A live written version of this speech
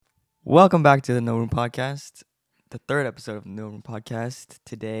Welcome back to the No Room Podcast, the third episode of the No Room Podcast.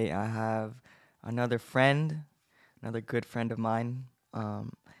 Today I have another friend, another good friend of mine. Her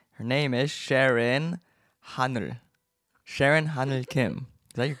name is Sharon Hanul. Sharon Hanul Kim.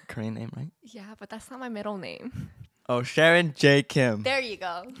 Is that your Korean name, right? Yeah, but that's not my middle name. Oh, Sharon J Kim. There you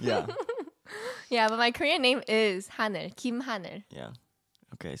go. Yeah. Yeah, but my Korean name is Hanul, Kim Hanul. Yeah.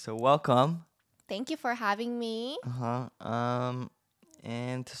 Okay, so welcome. Thank you for having me.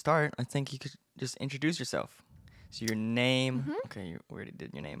 And to start, I think you could just introduce yourself. So your name, Mhm. okay, you already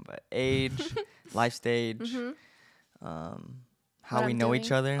did your name, but age, life stage, how What we I'm know each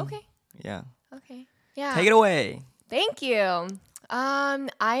doing. other. Okay. Yeah. Okay. Yeah. Take it away. Thank you. I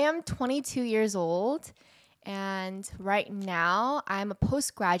am 22 years old, and right now I'm a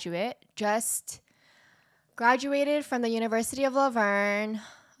postgraduate. Just graduated from the University of Laverne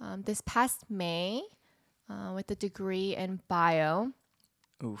this past May with a degree in bio.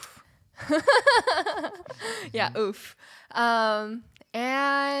 Oof. Yeah, oof.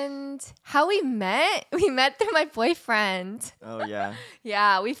 And how we met through my boyfriend. Oh, yeah.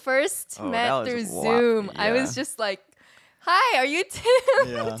 Yeah, we first Oh, that met was through wa- Zoom. I was yeah. just like, hi, are you Tim?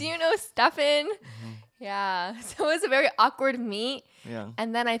 Yeah. Do you know Stefan? Yeah, so it was a very awkward meet. Yeah.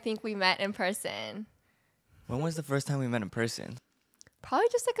 And then I think we met in person. When was the first time we met in person? Probably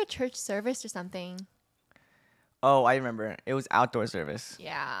just like a church service or something. Oh, I remember. It was outdoor service.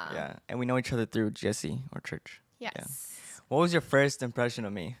 Yeah. Yeah. And we know each other through Jesse or church. Yes. What was your first impression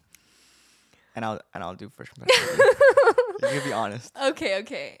of me? And I'll do first impression of you. You can be honest.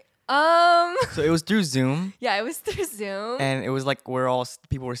 Okay. So it was through Zoom. Yeah, it was through Zoom. And it was like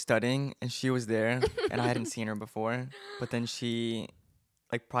people were studying, and she was there, and I hadn't seen her before. But then she,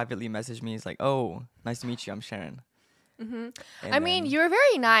 like, privately messaged me. It's like, "Oh, nice to meet you. I'm Sharon." And I mean, then- you were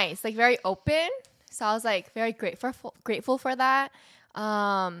very nice, like very open. So I was like very grateful for that.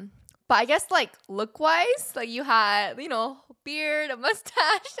 But I guess like look wise, like you had, beard, a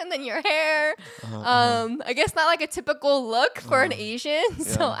mustache, and then your hair. I guess not like a typical look for an Asian.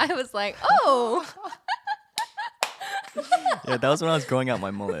 So Yeah. I was like, oh. yeah, that was when I was growing out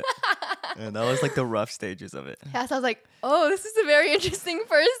my mullet. And that was like the rough stages of it. Yeah, so I was like, oh, this is a very interesting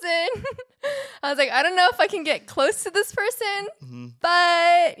person. I was like, I don't know if I can get close to this person,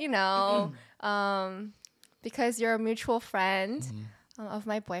 but because you're a mutual friend of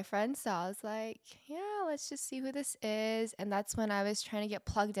my boyfriend, so I was like, yeah, let's just see who this is. And that's when I was trying to get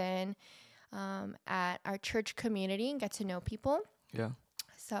plugged in at our church community and get to know people. Yeah.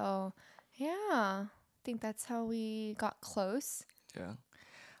 So yeah, I think that's how we got close. Yeah.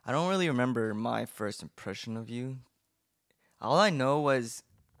 I don't really remember my first impression of you. All I know was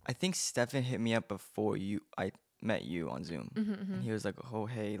I think Stefan hit me up before I met you on Zoom. And he was like, "Oh,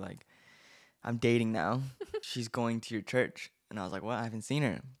 hey, like I'm dating now. She's going to your church." And I was like, "What? I haven't seen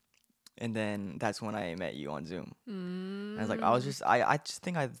her." And then that's when I met you on Zoom. And I was like, I just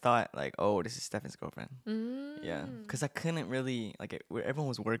think I thought like, "Oh, this is Stefan's girlfriend." Yeah, cuz I couldn't really everyone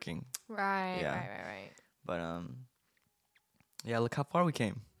was working. Right. But yeah, look how far we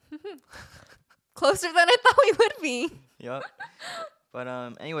came. Closer than I thought we would be. Yep. But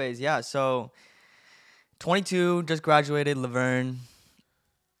anyways, yeah, so 22, just graduated Laverne.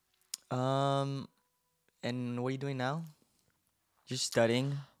 And what are you doing now? Just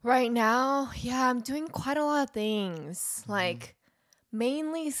studying? Right now, yeah, I'm doing quite a lot of things. Like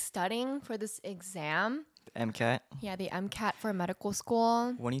mainly studying for this exam. MCAT. Yeah, the MCAT for medical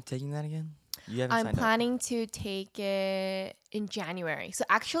school. When are you taking that again? You haven't I'm signed planning to take it in January. So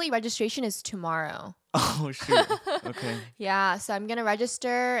actually registration is tomorrow. up. Oh shoot. Okay. Yeah, so I'm going to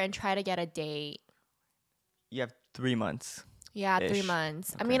register and try to get a date. You have 3 months. Yeah, 3 Ish.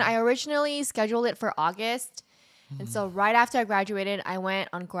 months. I Okay. mean, I originally scheduled it for August. And so right after I graduated, I went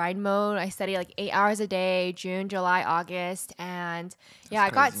on grind mode. I studied like 8 hours a day, June, July, August. And yeah,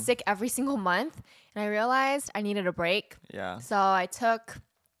 I got crazy. sick every single month. And I realized I needed a break. Yeah. So I took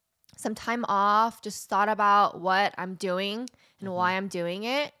some time off, just thought about what I'm doing and why I'm doing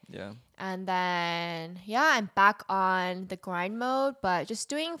it. Yeah. And then, yeah, I'm back on the grind mode, but just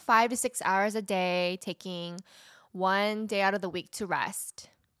doing 5 to 6 hours a day, taking 1 day out of the week to rest.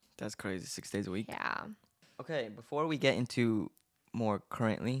 That's crazy. 6 days a week. Yeah. Okay, before we get into more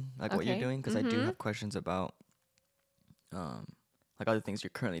currently, like what you're Okay. doing, because I do have questions about like other things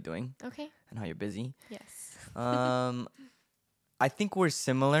you're currently doing Okay. and how you're busy. Yes. I think we're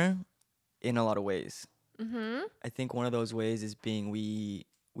similar in a lot of ways. Mm-hmm. I think one of those ways is being we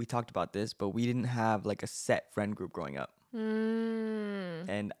talked about this, but we didn't have like a set friend group growing up.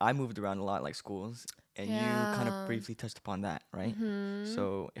 And I moved around a lot, like schools, and you kind of Yeah. briefly touched upon that, right?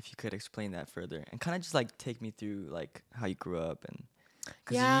 So if you could explain that further and kind of just like take me through like how you grew up and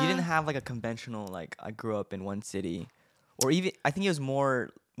Because you didn't have like a conventional, like, I grew up in one city. Or even, I think it was more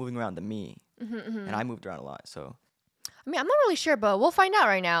moving around than me. And I moved around a lot, so. I mean, I'm not really sure, but we'll find out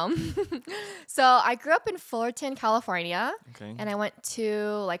right now. So I grew up in Fullerton, California. Okay. And I went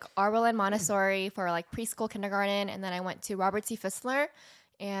to like Arborland Montessori for like preschool, kindergarten. And then I went to Robert C. Fissler.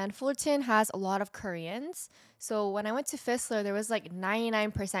 And Fullerton has a lot of Koreans. So when I went to Fissler, there was like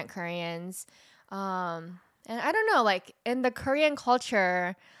 99% Koreans. And I don't know, like in the Korean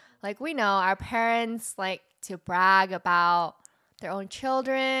culture, like we know our parents like to brag about their own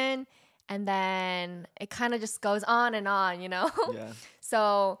children. And then it kind of just goes on and on, you know? Yeah.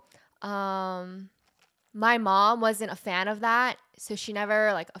 So my mom wasn't a fan of that. So she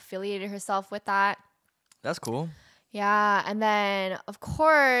never like affiliated herself with that. That's cool. Yeah. And then, of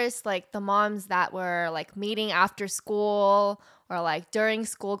course, like the moms that were like meeting after school or like during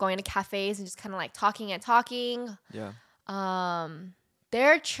school going to cafes and just kind of like talking and talking. Yeah.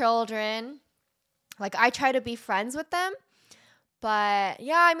 Their children, like I try to be friends with them. But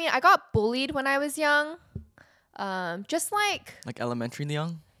yeah, I mean, I got bullied when I was young. Just like elementary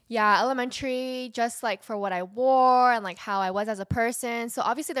young? Yeah, elementary, just like for what I wore and like how I was as a person. So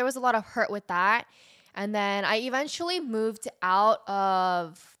obviously there was a lot of hurt with that. And then I eventually moved out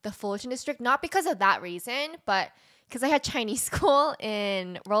of the Fullerton district, not because of that reason, but because I had Chinese school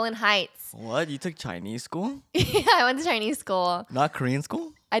in Roland Heights. What? You took Chinese school? Yeah, I went to Chinese school. Not Korean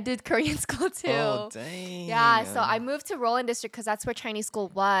school? I did Korean school too. Oh, dang. Yeah, so I moved to Roland district because that's where Chinese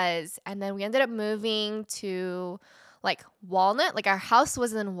school was. And then we ended up moving to like Walnut. Like our house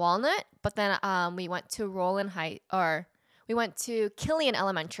was in Walnut, but then we went to we went to Killian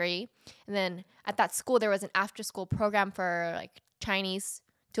Elementary. And then at that school, there was an after school program for like Chinese,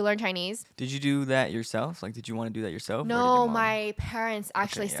 to learn Chinese. Did you do that yourself? Like, did you want to do that yourself? No, my parents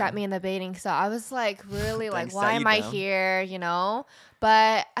actually sat me in the baiting. So I was like, really, like, why am I here? You know?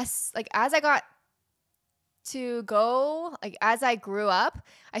 But as I got to go, like, as I grew up,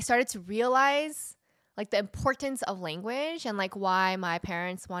 I started to realize like the importance of language and like why my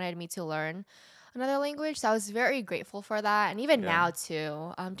parents wanted me to learn another language. So I was very grateful for that. And even now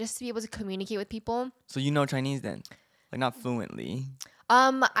too, just to be able to communicate with people. So you know Chinese then? Like, not fluently?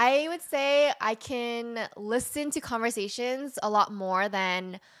 I would say I can listen to conversations a lot more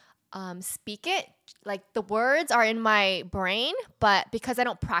than speak it. Like the words are in my brain, but because I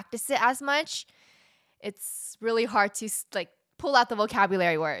don't practice it as much, it's really hard to like pull out the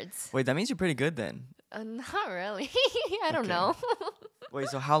vocabulary words. Wait, that means you're pretty good then. Not really. I don't know. Wait,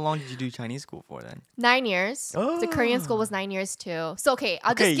 so how long did you do Chinese school for then? 9 years. Oh. The Korean school was 9 years too. So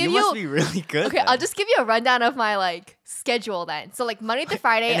I'll just give you. You must be really good. Okay, then. I'll just give you a rundown of my like schedule then. So like Monday to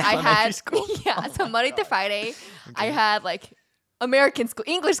Friday, I had school? So Monday to Friday, I had like American school,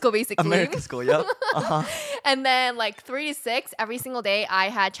 English school basically. American school, yep. And then like 3 to 6 every single day, I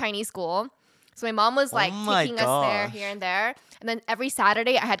had Chinese school. So my mom was like taking us there, here and there. And then every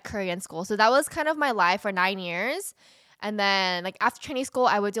Saturday I had Korean school. So that was kind of my life for 9 years. And then like after Chinese school,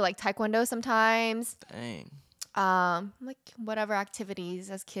 I would do like Taekwondo sometimes. Dang. Like whatever activities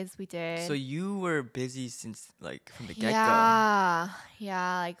as kids we did. So you were busy since like from the get-go.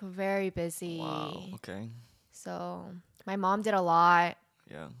 Yeah, like very busy. Wow, okay. So my mom did a lot.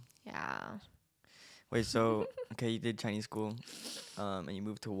 Yeah. Wait, so okay, you did Chinese school, and you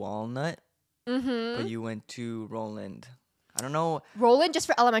moved to Walnut. But you went to Roland. I don't know. Roland just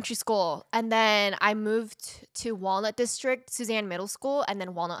for elementary school. And then I moved to Walnut District, Suzanne Middle School, and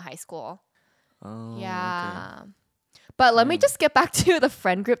then Walnut High School. Oh, yeah. Okay. But let me just get back to the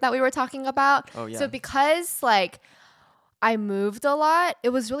friend group that we were talking about. Oh, yeah. So because like I moved a lot, it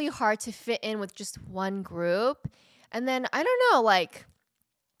was really hard to fit in with just one group. And then I don't know, like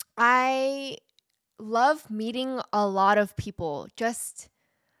I love meeting a lot of people, just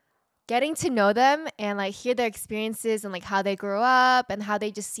getting to know them and like hear their experiences and like how they grew up and how they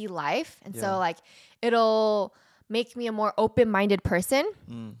just see life. And so like it'll make me a more open-minded person.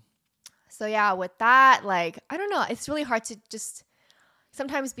 So yeah, with that, like, I don't know, it's really hard to just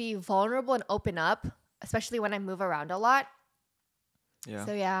sometimes be vulnerable and open up, especially when I move around a lot. Yeah.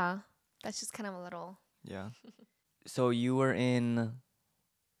 So yeah, that's just kind of a little. Yeah. So you were in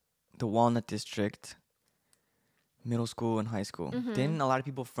the Walnut District, middle school and high school. Didn't a lot of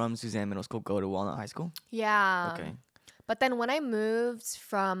people from Suzanne Middle School go to Walnut High School? Yeah. Okay. But then when I moved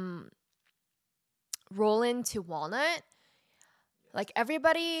from Roland to Walnut, like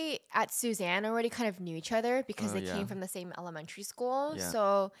everybody at Suzanne already kind of knew each other because they came from the same elementary school. Yeah.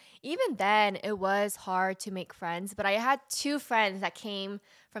 So even then it was hard to make friends, but I had 2 friends that came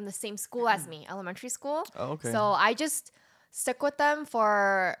from the same school as me, elementary school. Oh, okay. So I just stuck with them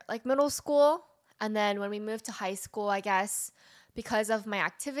for like middle school. And then when we moved to high school, I guess because of my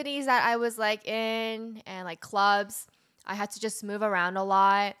activities that I was like in and like clubs, I had to just move around a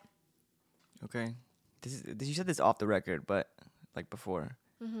lot. Okay. You said this off the record, but like before.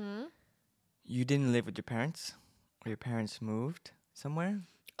 Mm-hmm. You didn't live with your parents? Or your parents moved somewhere?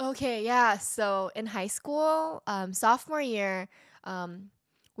 Okay, yeah. So in high school, sophomore year,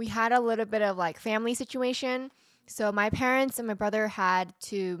 we had a little bit of like family situation. So my parents and my brother had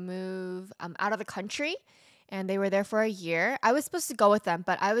to move out of the country, and they were there for a year. I was supposed to go with them,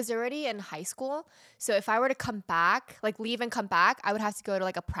 but I was already in high school. So if I were to come back, like leave and come back, I would have to go to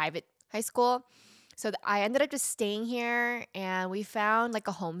like a private high school. So I ended up just staying here, and we found like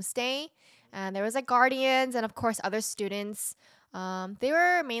a homestay, and there was like guardians and of course other students. They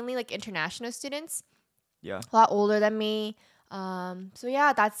were mainly like international students, Yeah. a lot older than me. So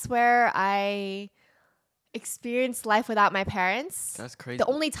yeah, that's where I experienced life without my parents. That's crazy. The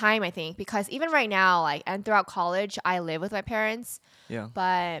only time I think, because even right now, like, and throughout college, I live with my parents. Yeah.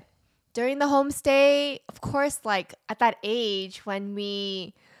 But during the homestay, of course, like at that age when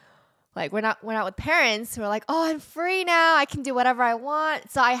we're not with parents, we're like, oh, I'm free now. I can do whatever I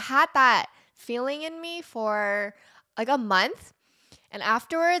want. So I had that feeling in me for like a month. And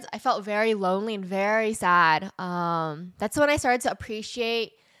afterwards, I felt very lonely and very sad. That's when I started to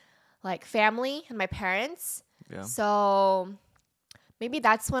appreciate like family and my parents. Yeah. So maybe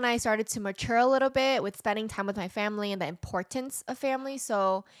that's when I started to mature a little bit with spending time with my family and the importance of family.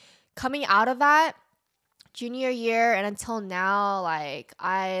 So coming out of that junior year and until now, like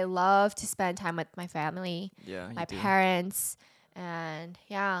I love to spend time with my family, my parents, and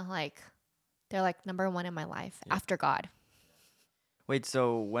yeah, like they're like number one in my life after God. Wait,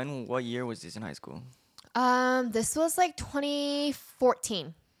 so what year was this in high school? This was like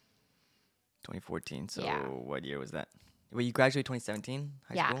 2014. 2014. So what year was that? Wait, you graduated 2017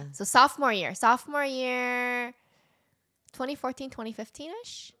 high school? So sophomore year, 2014,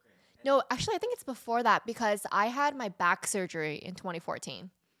 2015-ish. No, actually, I think it's before that because I had my back surgery in 2014.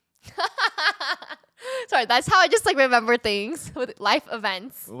 Sorry, that's how I just like remember things with life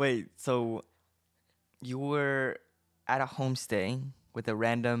events. Wait, so you were at a homestay with a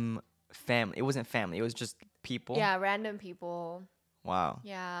random family. It wasn't family. It was just people. Yeah, random people. Wow.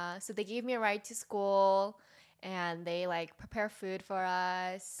 Yeah, so they gave me a ride to school, and they like prepare food for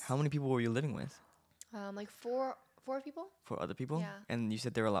us. How many people were you living with? Like four people. 4 other people? Yeah. And you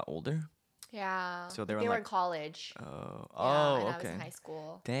said they were a lot older? Yeah. So they were in college. Oh, and okay. I was in high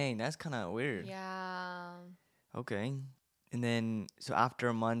school. Dang, that's kind of weird. Yeah. Okay. And then, so after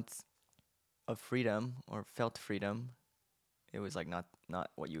a month of freedom or felt freedom, it was like not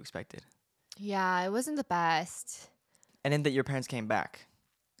what you expected. Yeah, it wasn't the best. And then that your parents came back.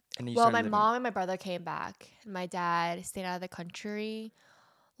 And then Well, my mom and my brother came back. My dad stayed out of the country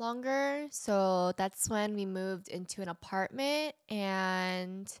longer. So that's when we moved into an apartment,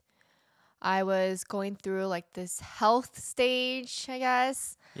 and I was going through like this health stage, I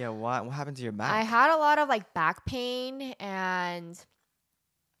guess. Yeah, what happened to your back? I had a lot of like back pain, and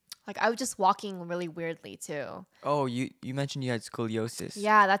like I was just walking really weirdly too. Oh, you mentioned you had scoliosis.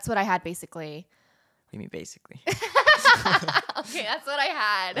 Yeah, that's what I had basically. What do you mean basically? Okay, that's what I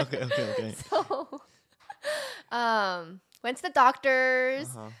had. Okay. So, went to the doctors,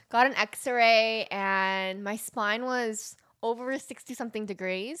 got an X-ray, and my spine was over 60-something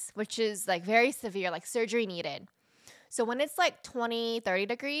degrees, which is like very severe, like surgery needed. So when it's like 20, 30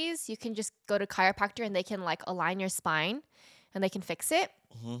 degrees, you can just go to chiropractor and they can like align your spine and they can fix it.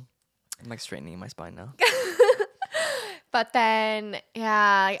 Mm-hmm. I'm like straightening my spine now. But then,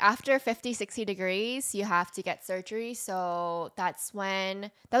 yeah, like after 50, 60 degrees, you have to get surgery. So that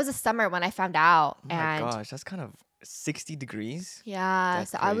was the summer when I found out. Oh my gosh, that's kind of 60 degrees? Yeah,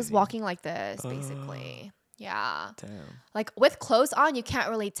 That's so I was crazy. walking like this, basically. Yeah. Damn. Like with clothes on, you can't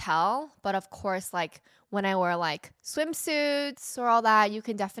really tell. But of course, like when I wear like swimsuits or all that, you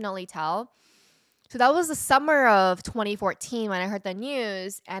can definitely tell. So that was the summer of 2014 when I heard the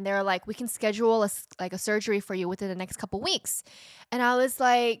news, and they were like, we can schedule a surgery for you within the next couple weeks. And I was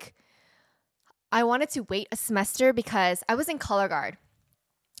like, I wanted to wait a semester because I was in color guard.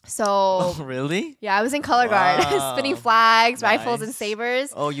 So Oh, really? yeah, I was in color guard, spinning flags, rifles, and Nice.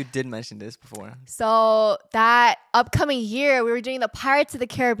 sabers. Oh, you did mention this before. So that upcoming year, we were doing the Pirates of the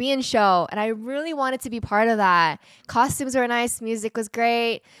Caribbean show, and I really wanted to be part of that. Costumes were nice, music was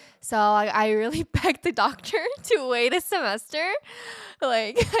great. So I really begged the doctor to wait a semester.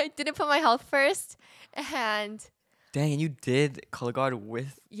 Like, I didn't put my health first. And Dang, and you did color guard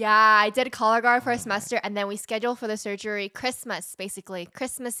with... yeah, I did color guard for a semester, and then we scheduled for the surgery Christmas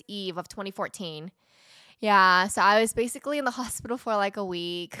Eve of 2014. Yeah, so I was basically in the hospital for like a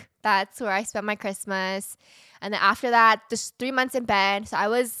week. That's where I spent my Christmas. And then after that, just 3 months in bed. So I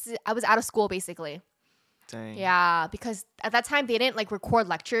was out of school basically. Dang. Yeah, because at that time they didn't like record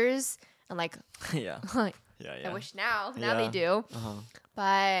lectures and like Yeah. like Yeah. I Yeah. wish now they Yeah. do. Uh-huh.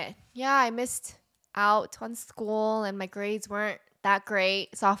 But yeah, I missed out on school and my grades weren't that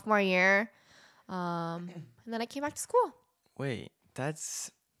great sophomore year. And then I came back to school. Wait, I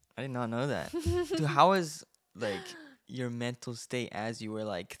did not know that. Dude, how was like your mental state as you were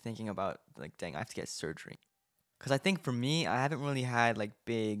like thinking about like, dang, I have to get surgery? Because I think for me, I haven't really had like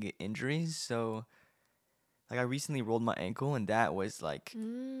big injuries. So like I recently rolled my ankle and that was like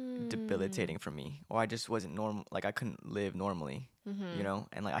debilitating for me. Or I just wasn't normal. Like I couldn't live normally, you know?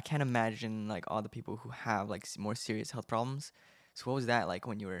 And like I can't imagine like all the people who have like more serious health problems. So what was that like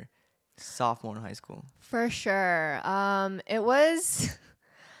when you were sophomore in high school? For sure. It was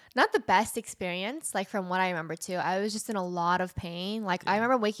not the best experience, like from what I remember too. I was just in a lot of pain. Like I Yeah.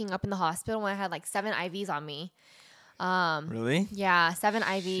 remember waking up in the hospital when I had like 7 IVs on me. Really? Yeah, 7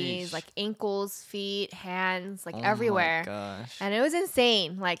 IVs, Sheesh. like ankles, feet, hands, like Oh everywhere. my gosh. And it was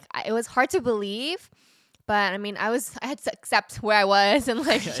insane. Like it was hard to believe, but I mean, I had to accept where I was and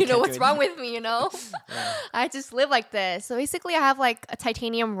like, I you know, can't what's do wrong it. with me, you know? Yeah. I just live like this. So basically I have like a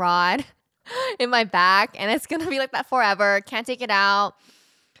titanium rod in my back and it's going to be like that forever. Can't take it out.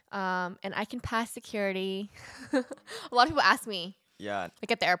 And I can pass security. A lot of people ask me Yeah.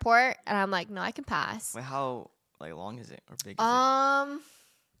 like at the airport and I'm like, no, I can pass. Wait, how like long is it or big is it?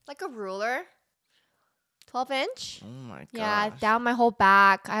 Like a ruler, 12-inch. Oh my gosh. Yeah, down my whole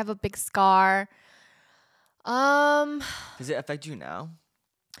back. I have a big scar. Does it affect you now?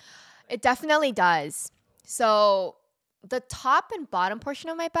 It definitely does. So the top and bottom portion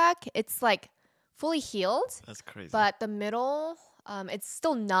of my back, it's like fully healed, That's crazy. but the middle, it's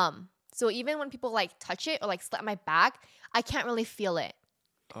still numb. So even when people like touch it or like slap my back, I can't really feel it.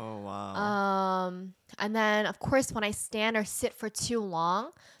 Oh wow. And then of course when I stand or sit for too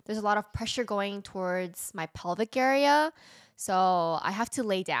long, there's a lot of pressure going towards my pelvic area. So I have to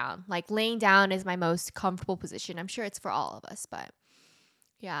lay down. Like laying down is my most comfortable position. I'm sure it's for all of us, but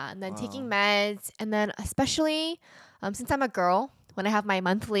yeah. And then taking meds, and then especially since I'm a girl, when I have my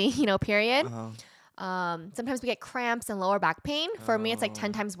monthly, period, sometimes we get cramps and lower back pain. For me, it's like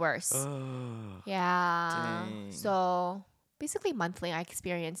 10 times worse. Oh, Yeah. dang. So basically monthly, I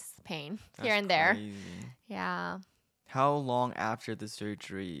experience pain here That's and there. crazy. Yeah. How long after the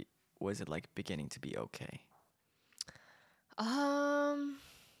surgery was it like beginning to be okay? I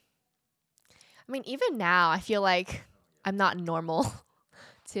mean, even now, I feel like I'm not normal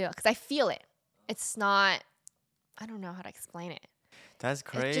too, because I feel it. It's not. I don't know how to explain it. That's It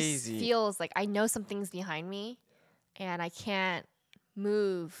crazy. just feels like I know something's behind me, and I can't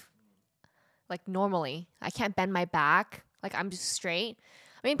move like normally. I can't bend my back. Like I'm just straight.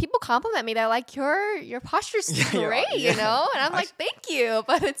 I mean, people compliment me. They're like, your posture's great, yeah. you know? And I'm like, thank you.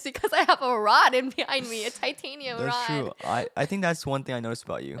 But it's because I have a rod in behind me, a titanium That's rod. true. I think that's one thing I noticed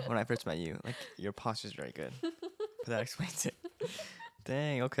about you when I first met you. Like your posture's very good. But that explains it.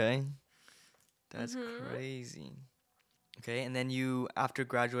 Dang, okay. That's crazy. Okay, and then you, after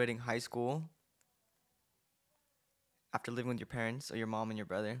graduating high school, after living with your parents or your mom and your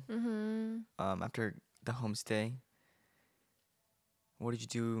brother, after the homestay, what did you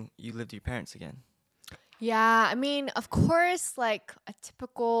do? You lived with your parents again. Yeah, I mean, of course, like a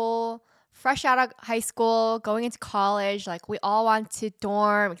typical fresh out of high school, going into college, like we all want to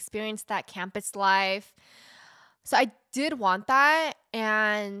dorm, experience that campus life. So I did want that,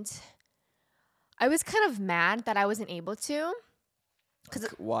 and I was kind of mad that I wasn't able to.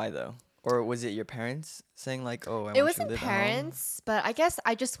 Why though? Or was it your parents saying like, "Oh, I It want you to wasn't live at home"? parents, but I guess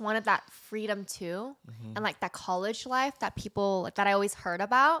I just wanted that freedom too, and like that college life that people like, that I always heard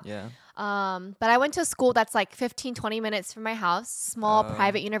about. Yeah. But I went to a school that's like 15, 20 minutes from my house, small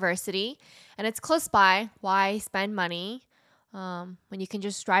private university, and it's close by. Why spend money when you can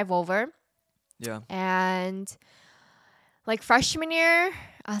just drive over? Yeah. And like freshman year,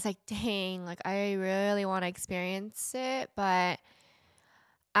 I was like, dang, like I really want to experience it. But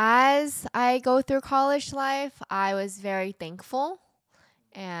as I go through college life, I was very thankful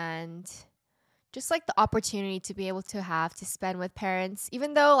and just like the opportunity to be able to have to spend with parents,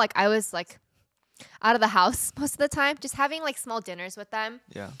 even though like I was like out of the house most of the time, just having like small dinners with them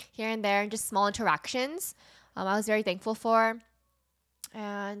Yeah. here and there and just small interactions. I was very thankful for.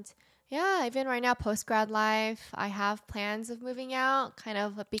 And yeah, even right now, post-grad life, I have plans of moving out, kind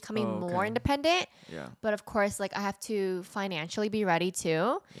of becoming more independent. Yeah. But of course, like I have to financially be ready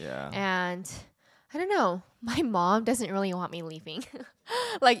too. Yeah. And I don't know. My mom doesn't really want me leaving.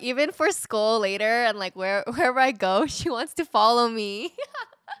 Like even for school later and like wherever I go, she wants to follow me.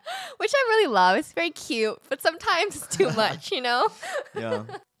 Which I really love. It's very cute, but sometimes it's too much, you know? Yeah.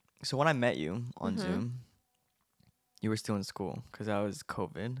 So when I met you on Zoom, you were still in school because that was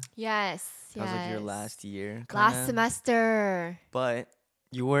COVID. Yes. That was like your last year. Last semester. But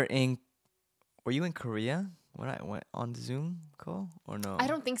were you in Korea when I went on the Zoom call or no? I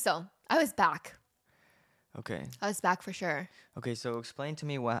don't think so. I was back. Okay. I was back for sure. Okay, so explain to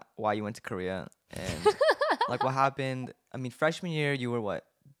me why you went to Korea and like what happened. I mean, freshman year you were what?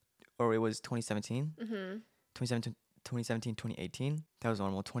 Or it was 2017? 2017, 2018. That was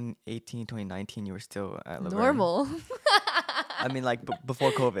normal. 2018, 2019 you were still at Laverne. Normal. I mean like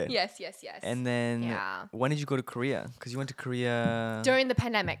before COVID. Yes. And then when did you go to Korea? Because you went to Korea during the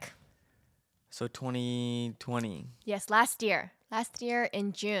pandemic. So 2020. Yes, last year. Last year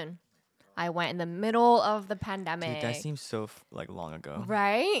in June. I went in the middle of the pandemic. Dude, that seems so long ago.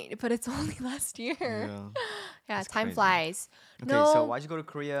 Right? But it's only last year. Yeah, that's time crazy. flies. Okay, no. so why'd you go to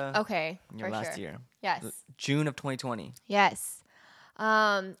Korea? Okay, in your last year? Yes. June of 2020. Yes.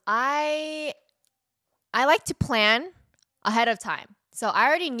 I like to plan ahead of time. So I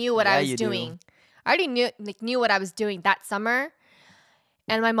already knew what I was doing. I already knew what I was doing that summer.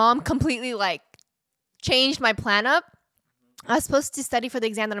 And my mom completely changed my plan up. I was supposed to study for the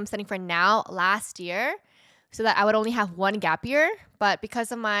exam that I'm studying for now last year so that I would only have one gap year. But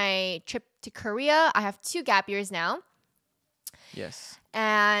because of my trip to Korea, I have 2 gap years now. Yes.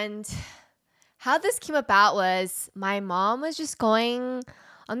 And how this came about was my mom was just going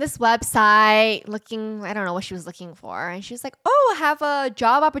on this website looking, I don't know what she was looking for. And she was like, oh, I have a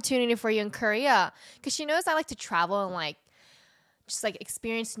job opportunity for you in Korea. Because she knows I like to travel and just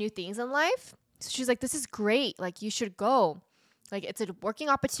experience new things in life. So she's like, this is great. You should go. It's a working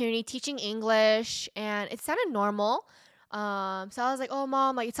opportunity, teaching English. And it sounded normal. So I was like, oh,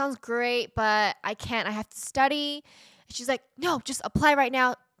 Mom, it sounds great, but I can't. I have to study. And she's like, no, just apply right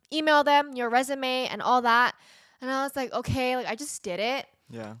now. Email them your resume and all that. And I was like, okay, I just did it.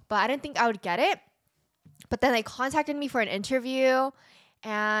 Yeah. But I didn't think I would get it. But then they contacted me for an interview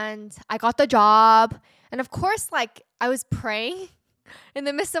and I got the job. And of course, I was praying in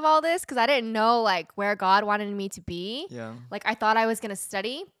the midst of all this because I didn't know where God wanted me to be. Yeah. I thought I was going to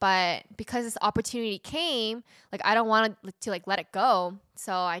study, but because this opportunity came, I don't want to let it go.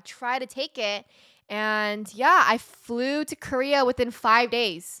 So I tried to take it. And yeah, I flew to Korea within 5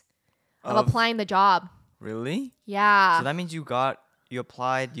 days of applying the job. Really? Yeah. So that means you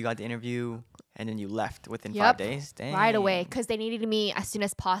applied, you got the interview, and then you left within 5 days? Dang. Right away because they needed me as soon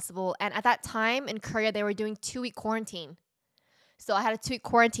as possible. And at that time in Korea, they were doing 2-week quarantine. So I had a 2-week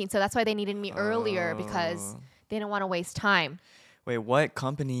quarantine. So that's why they needed me earlier because they didn't want to waste time. Wait, what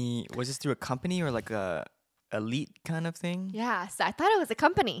company? Was this through a company or a elite kind of thing? Yeah. So I thought it was a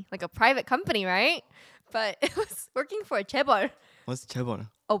company, a private company, right? But it was working for a chaebol. What's chaebol?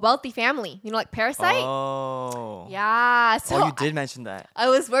 A wealthy family. You know, Parasite? Oh. Yeah. So you did mention that. I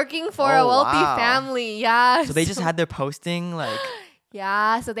was working for a wealthy family. Yeah. So they just had their posting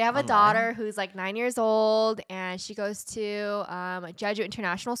Yeah, so they have online? a daughter who's 9 years old, and she goes to a Jeju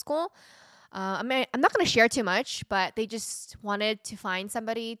International School. I'm not going to share too much, but they just wanted to find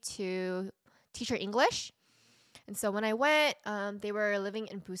somebody to teach her English. And so when I went, they were living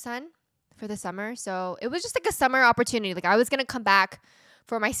in Busan for the summer. So it was just a summer opportunity. I was going to come back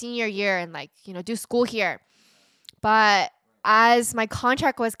for my senior year and do school here. But as my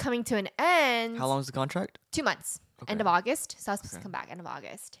contract was coming to an end. How long was the contract? 2 months. Okay. End of August. So I was supposed to come back end of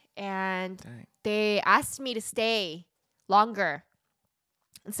August. And they asked me to stay longer.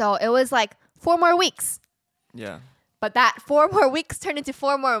 And so it was 4 more weeks. Yeah. But that 4 more weeks turned into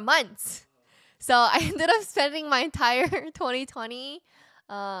 4 more months. So I ended up spending my entire 2020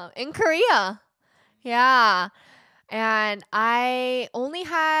 in Korea. Yeah. And I only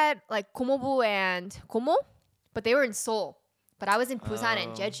had Komobu and Komo, but they were in Seoul. But I was in Busan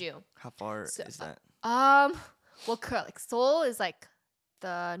and Jeju. How far is that? Well, Seoul is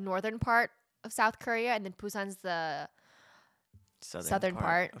the northern part of South Korea, and then Busan's the southern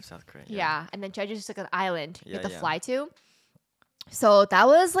part of South Korea. Yeah, and then Jeju is an island you have to Yeah. fly to. So that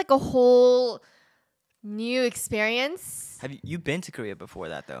was a whole new experience. Have you been to Korea before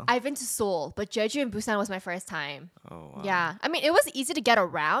that though? I've been to Seoul, but Jeju and Busan was my first time. Oh wow. Yeah, I mean it was easy to get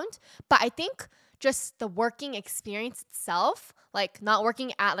around, but I think just the working experience itself, not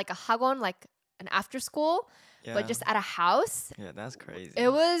working at a hagwon, an after school. Yeah. But just at a house. Yeah, that's crazy. It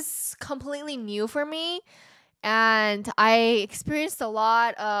was completely new for me. And I experienced a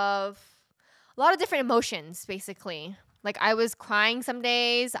lot of different emotions, basically. Like I was crying some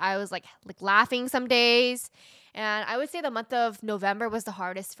days, I was like laughing some days. And I would say the month of November was the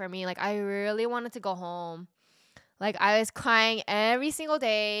hardest for me. Like I really wanted to go home. Like I was crying every single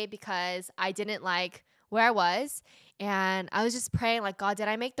day because I didn't like where I was. And I was just praying like, God, did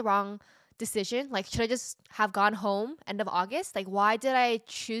I make the wrong decision? Like should I just have gone home end of August? Like why did I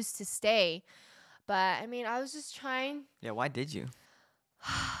choose to stay? But I mean, I was just trying. Yeah, why did you?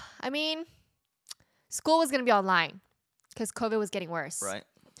 I mean, school was going to be online because COVID was getting worse. Right.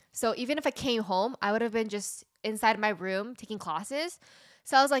 So even if I came home, I would have been just inside my room taking classes.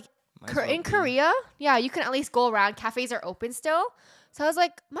 So I was like, in Korea, yeah, you can at least go around. Cafes are open still. So I was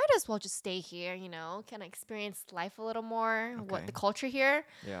like, might as well just stay here, you know, kind of experience life a little more, what the culture here.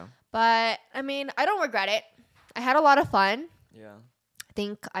 Yeah. But I mean, I don't regret it. I had a lot of fun. Yeah. I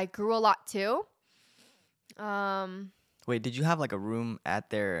think I grew a lot too. Wait, did you have like a room at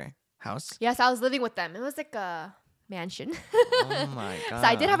their house? Yes, I was living with them. It was like a mansion. Oh my god. So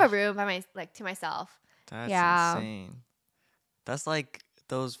I did have a room to myself. That's Yeah. insane. That's like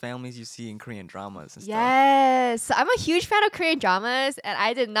those families you see in Korean dramas and stuff. Yes. So I'm a huge fan of Korean dramas, and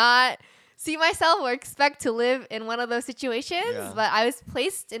I did not see myself or expect to live in one of those situations, Yeah. but I was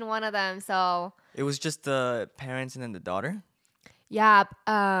placed in one of them. So It was just the parents and then the daughter? yeah.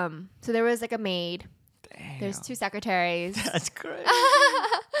 So there was like a maid. Damn. There's 2 secretaries. That's crazy.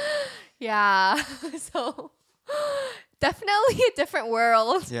 Yeah. So definitely a different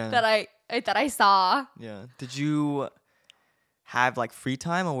world that I saw. Yeah. Did you have like free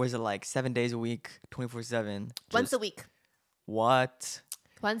time or was it like 7 days a week, 24/7? Once a week. What?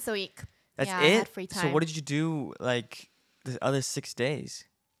 Once a week. That's Yeah, it? I had free time. So what did you do like the other 6 days?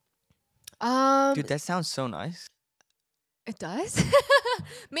 Dude, that sounds so nice. It does?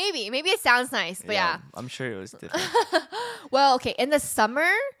 Maybe it sounds nice, but yeah. I'm sure it was different. Well, okay, in the summer,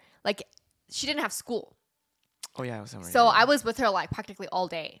 like she didn't have school. Oh yeah, it was summer. So yeah. I was with her like practically all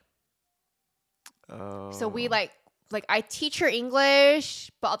day. Oh. So we like I teach her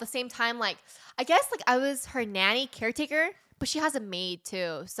English, but at the same time like I guess like I was her nanny caretaker, but she has a maid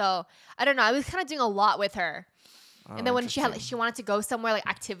too. So I don't know, I was kind of doing a lot with her. And then when she wanted to go somewhere like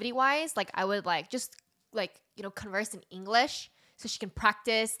activity wise, like I would like just like, you know, converse in English so she can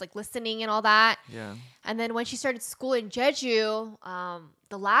practice like listening and all that. Yeah. And then when she started school in Jeju,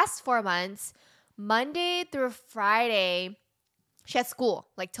 the last 4 months, Monday through Friday, she had school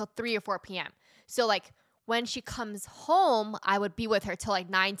like till 3 or 4 p.m. So like when she comes home, I would be with her till like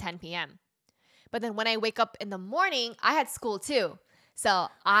 9, 10 p.m. But then when I wake up in the morning, I had school too. So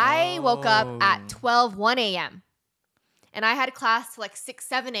I woke up at 12, 1 a.m. And I had class till like 6,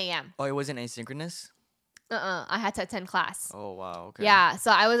 7 a.m. Oh, it wasn't asynchronous? I had to attend class. Oh, wow. Okay. Yeah,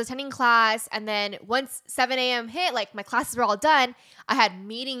 so I was attending class, and then once 7 a.m. hit, like my classes were all done, I had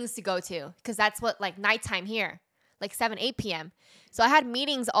meetings to go to because that's what like nighttime here, like 7, 8 p.m. So I had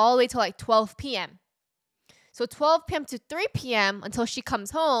meetings all the way till like 12 p.m. So 12 p.m. to 3 p.m. until she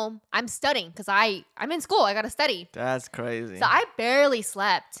comes home, I'm studying because I'm in school. I got to study. That's crazy. So I barely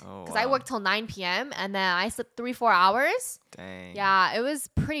slept Oh, because I worked till 9 p.m. and then I slept 3-4 hours. Dang. Yeah, it was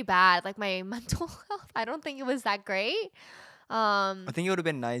pretty bad. Like my mental health, I don't think it was that great. I think it would have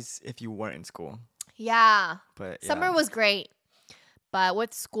been nice if you weren't in school. Yeah. But Summer was great. But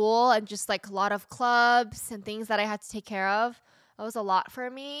with school and just like a lot of clubs and things that I had to take care of, it was a lot for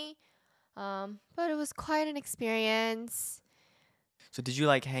me. But it was quite an experience. So did you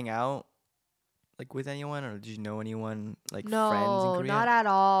like hang out like with anyone or did you know anyone like friends in No, Korea? not at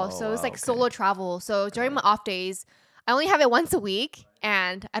all. Oh, So it was wow, like okay. solo travel. So during my off days, I only have it once a week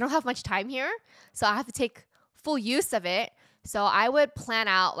and I don't have much time here. So I have to take full use of it. So I would plan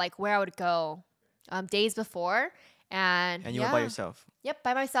out like where I would go days before. And you went by yourself? Yep,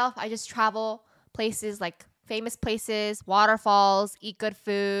 by myself. I just travel places like famous places, waterfalls, eat good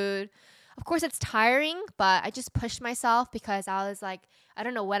food. Of course, it's tiring, but I just pushed myself because I was like, I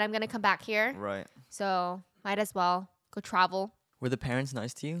don't know when I'm going to come back here. Right. So might as well go travel. Were the parents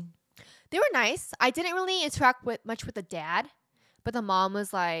nice to you? They were nice. I didn't really interact much with the dad, but the mom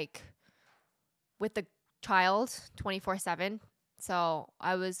was like with the child 24/7. So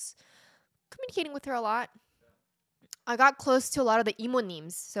I was communicating with her a lot. I got close to a lot of the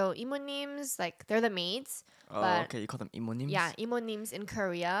imonims. So imonims, like they're the maids. Oh, But- okay. You call them imonims? Yeah, imonims in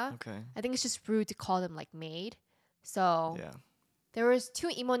Korea. Okay. I think it's just rude to call them like maid. So Yeah. there was 2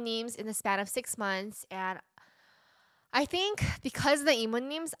 imonims in the span of 6 months, and I think because of the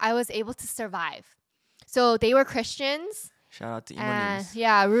imonims, I was able to survive. So they were Christians. Shout out to And imonims.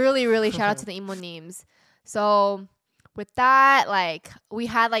 yeah, really shout out to the imonims. So with that, like we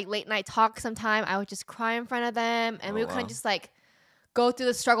had like late night talk sometime. I would just cry in front of them and we Oh, would kind wow. of just like go through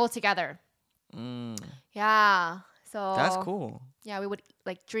the struggle together. Mm. Yeah. That's So cool. yeah, we would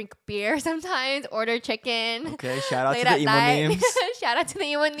like drink beer sometimes, order chicken. Okay, shout out to late the at emo night. names. Shout out to the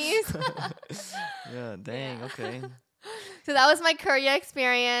emo news. Yeah, dang, Yeah. okay. So that was my Korea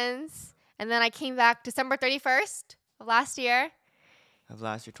experience. And then I came back December 31st of last year. Of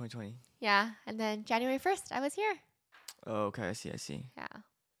last year, 2020. Yeah. And then January 1st, I was here. Oh, okay, I see. Yeah.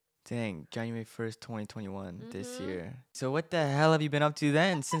 Dang, January 1st, 2021, this Mhm. year. So what the hell have you been up to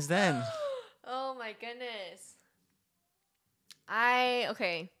since then? Oh my goodness.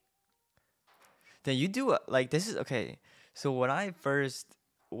 Okay. Then you do, this is, okay. So when I first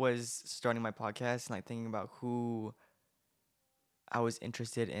was starting my podcast and, like, thinking about who I was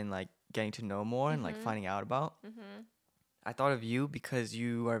interested in, like, getting to know more and, like, Mhm. finding out about, Mhm. I thought of you because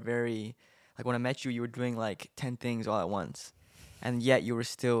you are very, like, when I met you, you were doing, like, 10 things all at once. And yet you were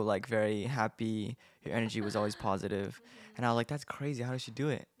still, like, very happy. Your energy was always positive. And I was like, that's crazy. How does she do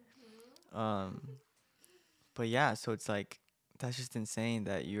it? But yeah, so it's like, that's just insane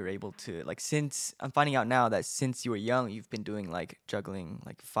that you're able to, like, since I'm finding out now that since you were young, you've been doing, like, juggling,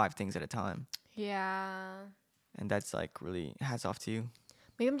 like, 5 things at a time. Yeah. And that's, like, really hats off to you.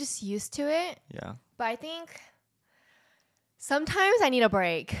 Maybe I'm just used to it. Yeah. But I think sometimes I need a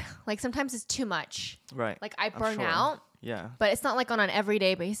break. Like sometimes it's too much. Right. Like I I'm burn sure. out. Yeah. But it's not like on an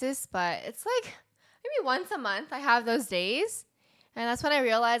everyday basis. But it's like maybe once a month I have those days. And that's when I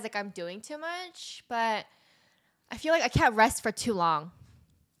realize like I'm doing too much. But I feel like I can't rest for too long.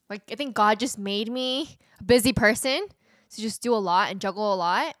 Like I think God just made me a busy person to just do a lot and juggle a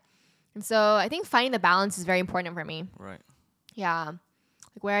lot. And so I think finding the balance is very important for me. Right. Yeah.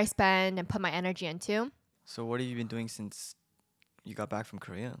 Like where I spend and put my energy into. So what have you been doing since you got back from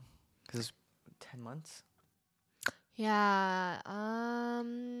Korea? Because it's 10 months? Yeah.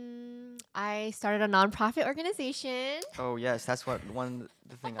 I started a nonprofit organization. Oh, yes. That's what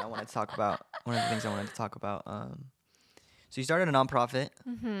the thing I wanted to talk about. One of the things I wanted to talk about. So you started a nonprofit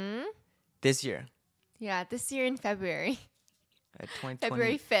Mm-hmm. this year Yeah, this year in February. at 2020.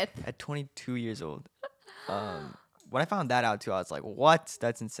 February 5th. At 22 years old. When I found that out too, I was like, "What?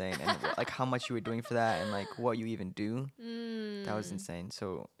 That's insane!" And like how much you were doing for that, and like what you even do. That was insane.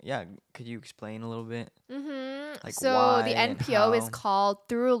 So yeah, could you explain a little bit? Mm-hmm. Like So why the and NPO is how? called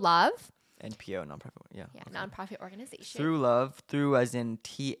Through Love. NPO, nonprofit. Yeah. Yeah, Okay. nonprofit organization. Through love, through as in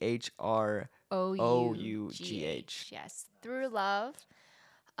THROUGH. Yes, Through Love.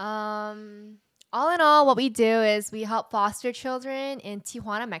 All in all, what we do is we help foster children in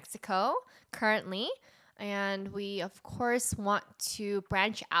Tijuana, Mexico, currently. And we, of course, want to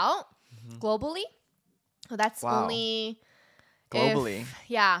branch out globally. So that's Wow. only Globally.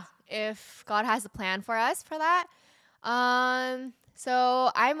 if God has a plan for us for that.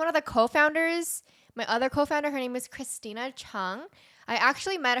 So I'm one of the co-founders. My other co-founder, her name is Christina Chung. I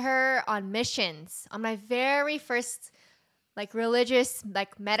actually met her on missions on my very first like religious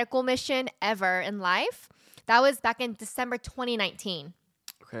like medical mission ever in life. That was back in December 2019.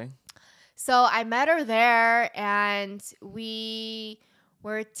 Okay. So I met her there and we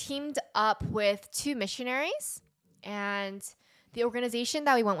were teamed up with 2 missionaries. And the organization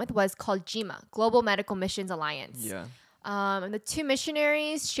that we went with was called GMA, Global Medical Missions Alliance. Yeah. And the 2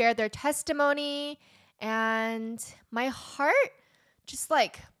 missionaries shared their testimony. And my heart just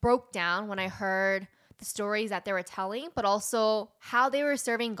like broke down when I heard the stories that they were telling, but also how they were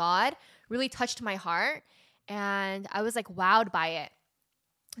serving God really touched my heart. And I was like wowed by it.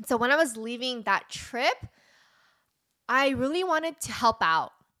 And so when I was leaving that trip, I really wanted to help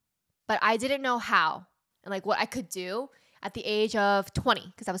out, but I didn't know how and like what I could do at the age of 20,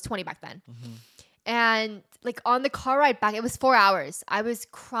 because I was 20 back then. Mm-hmm. And like on the car ride back, it was 4 hours. I was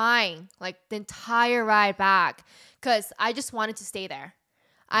crying like the entire ride back because I just wanted to stay there.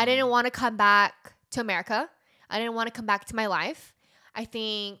 I didn't want to come back to America. I didn't want to come back to my life. I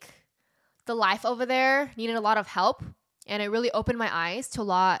think the life over there needed a lot of help. And it really opened my eyes to a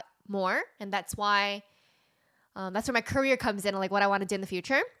lot more. And that's why, that's where my career comes in, like what I want to do in the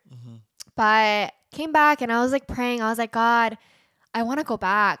future. Mm-hmm. But came back and I was like praying. I was like, God, I want to go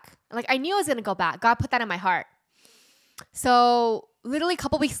back. Like I knew I was going to go back. God put that in my heart. So literally a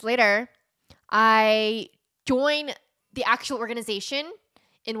couple weeks later, I joined the actual organization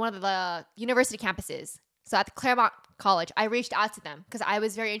in one of the university campuses. So at the Claremont College, I reached out to them because I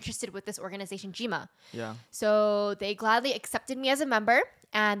was very interested with this organization, GMA. Yeah. So they gladly accepted me as a member.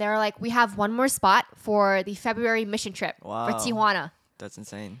 And they were like, we have one more spot for the February mission trip for Wow. Tijuana. That's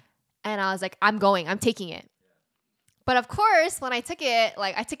insane. And I was like, I'm going. I'm taking it. But of course, when I took it,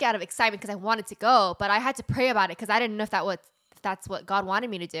 like I took it out of excitement because I wanted to go. But I had to pray about it because I didn't know if that's what God wanted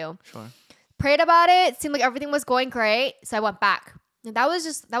me to do. Sure. Prayed about it. Seemed like everything was going great. So I went back. And that was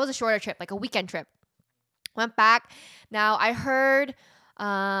a shorter trip, like a weekend trip. Went back. Now I heard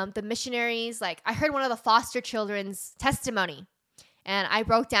the missionaries, like I heard one of the foster children's testimony, and I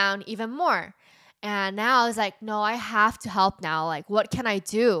broke down even more. And now I was like, no, I have to help now. Like, what can I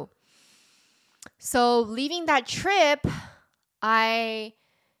do? So leaving that trip, I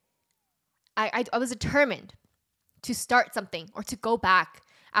was determined to start something or to go back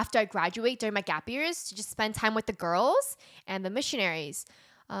after I graduate during my gap years to just spend time with the girls and the missionaries.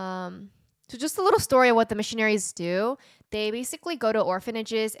 So just a little story of what the missionaries do. They basically go to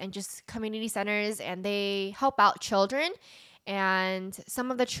orphanages and just community centers, and they help out children. And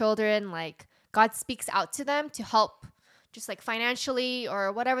some of the children, like, God speaks out to them to help just like financially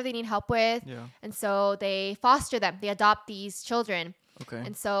or whatever they need help with. Yeah. And so they foster them. They adopt these children. Okay.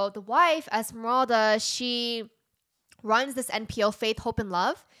 And so the wife, Esmeralda, she runs this NPO, Faith, Hope, and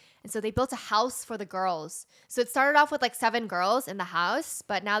Love. And so they built a house for the girls. So it started off with like 7 girls in the house,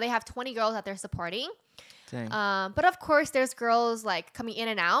 but now they have 20 girls that they're supporting. Dang. But of course, there's girls like coming in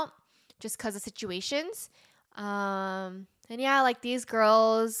and out just because of situations. And yeah, like these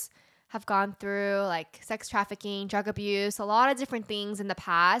girls have gone through like sex trafficking, drug abuse, a lot of different things in the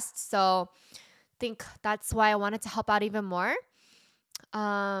past. So I think that's why I wanted to help out even more.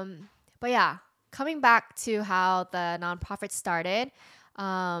 But yeah, coming back to how the nonprofit started,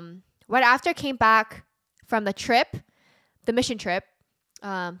 right after I came back from the trip, the mission trip,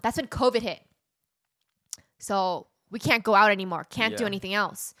 that's when COVID hit. So we can't go out anymore, can't do anything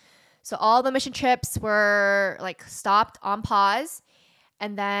else. So all the mission trips were like stopped, on pause.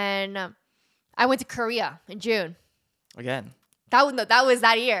 And then I went to Korea in June. Again. That was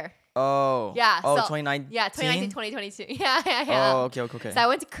that year. Oh. Yeah. Oh, so, 2019? Yeah, 2019, 2022. Yeah. Oh, okay. So I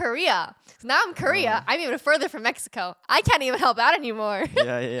went to Korea. So now I'm in Korea. I'm even further from Mexico. I can't even help out anymore.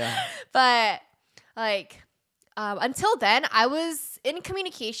 Yeah. But like until then, I was in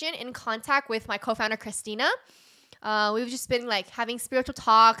communication, in contact with my co-founder, Christina. We've just been like having spiritual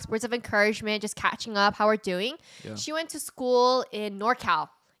talks, words of encouragement, just catching up how we're doing. Yeah. She went to school in NorCal,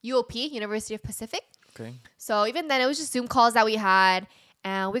 UOP, University of Pacific. Okay. So even then, it was just Zoom calls that we had.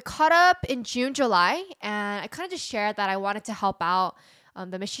 And we caught up in June, July. And I kind of just shared that I wanted to help out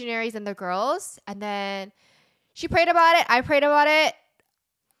the missionaries and the girls. And then she prayed about it. I prayed about it.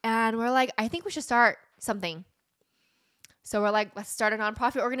 And we're like, I think we should start something. So we're like, let's start a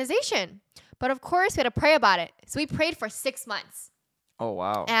nonprofit organization. But of course, we had to pray about it. So we prayed for 6 months. Oh,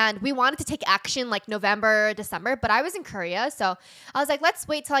 wow. And we wanted to take action like November, December, but I was in Korea. So I was like, let's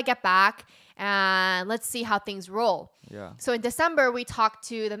wait till I get back and let's see how things roll. Yeah. So in December, we talked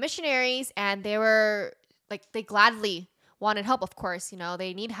to the missionaries, and they were like, they gladly wanted help, of course. You know,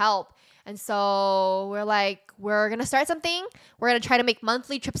 they need help. And so we're like, we're going to start something. We're going to try to make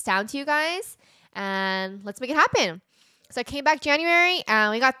monthly trips down to you guys, and let's make it happen. So I came back January,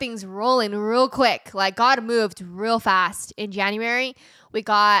 and we got things rolling real quick. Like, God moved real fast in January. We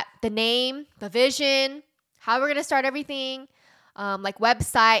got the name, the vision, how we're going to start everything, like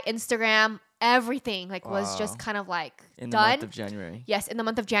website, Instagram, everything was just kind of like in done. the month of January. Yes, in the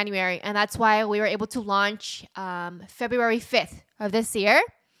month of January. And that's why we were able to launch February 5th of this year.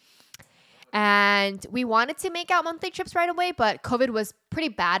 And we wanted to make out monthly trips right away, but COVID was pretty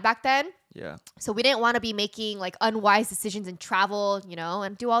bad back then. Yeah. So we didn't want to be making like unwise decisions and travel, you know,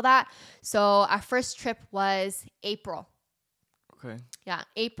 and do all that. So our first trip was April. Okay. Yeah,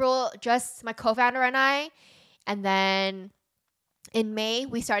 April, just my co-founder and I. And then in May,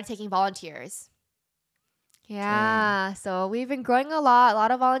 we started taking volunteers. Yeah, so we've been growing a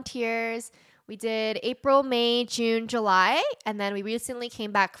lot of volunteers. We did April, May, June, July, and then we recently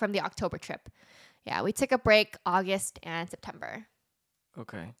came back from the October trip. Yeah, we took a break August and September.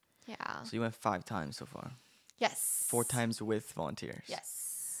 Okay. Yeah. So you went 5 times so far? Yes. 4 times with volunteers?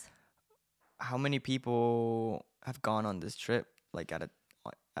 Yes. How many people have gone on this trip, like at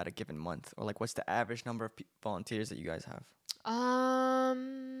a given month? Or like what's the average number of volunteers that you guys have?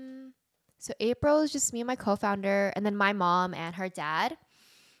 So April is just me and my co-founder, and then my mom and her dad.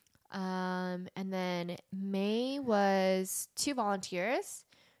 And then May was 2 volunteers.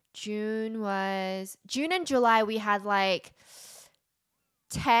 June and July we had like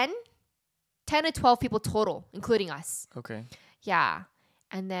 10 to 12 people total, including us. Okay. Yeah.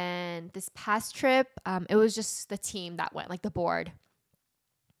 And then this past trip, it was just the team that went, like the board.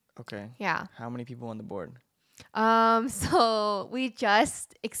 Okay. Yeah. How many people on the board? So we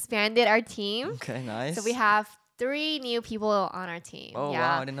just expanded our team. Okay, nice. So we have 3 new people on our team. Oh,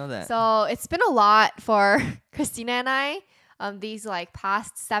 yeah. wow, I didn't know that. So it's been a lot for Christina and I, these like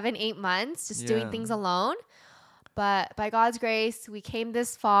past 7-8 months, just doing things alone. But by God's grace, we came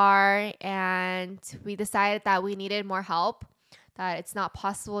this far, and we decided that we needed more help, that it's not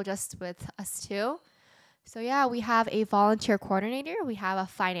possible just with us 2. So yeah, we have a volunteer coordinator, we have a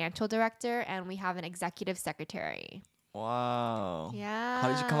financial director, and we have an executive secretary. Wow. How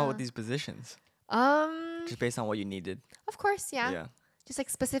did you come up with Yeah. these positions? Um, Just based on what you needed. of course, yeah. Yeah. Just like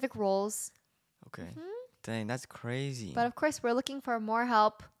specific roles. Okay. hmm Dang, that's crazy. But of course, we're looking for more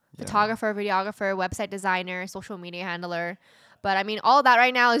help. Yeah. Photographer, videographer, website designer, social media handler. But I mean, all that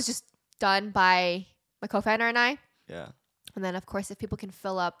right now is just done by my co-founder and I. Yeah. And then, of course, if people can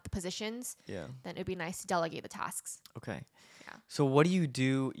fill up the positions, Yeah. then it'd be nice to delegate the tasks. Okay. Yeah. So what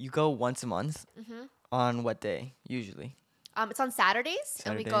do? You go once a month? hmm On what day usually? It's on Saturdays,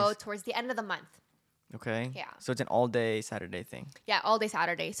 and we go Saturdays? towards the end of the month. Okay. Yeah. So it's an all day Saturday thing. Yeah, all day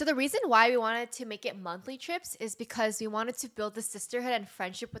Saturday. So the reason why we wanted to make it monthly trips is because we wanted to build the sisterhood and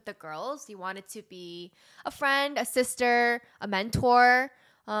friendship with the girls. We wanted to be a friend, a sister, a mentor,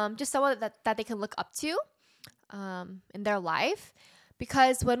 just someone that they can look up to in their life.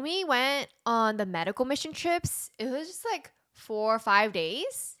 Because when we went on the medical mission trips, it was just like 4 or 5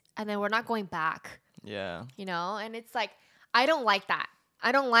 days, and then we're not going back, Yeah. And it's like, I don't like that.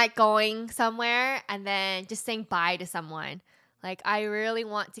 I don't like going somewhere and then just saying bye to someone. Like, I really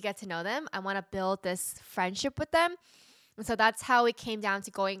want to get to know them. I want to build this friendship with them. And so that's how we came down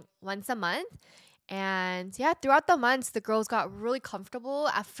to going once a month. And yeah, throughout the months, the girls got really comfortable.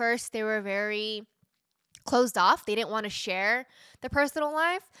 At first, they were very closed off. They didn't want to share their personal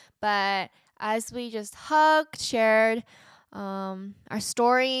life. But as we just hugged, shared our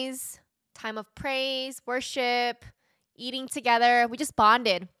stories, time of praise, worship, eating together, we just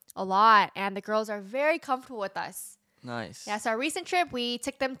bonded a lot. And the girls are very comfortable with us. Nice. Yeah, so our recent trip, we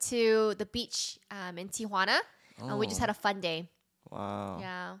took them to the beach in Tijuana. And we just had a fun day. Wow.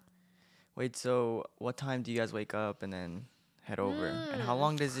 Yeah. Wait, so what time do you guys wake up and then head over? And how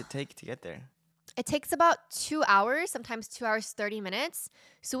long does it take to get there? It takes about 2 hours, sometimes 2 hours, 30 minutes.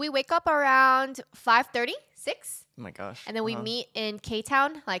 So we wake up around 5:30, 6. Oh my gosh. And then we meet in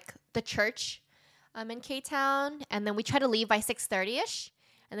K-Town, like the church in K-Town. And then we try to leave by 6:30ish.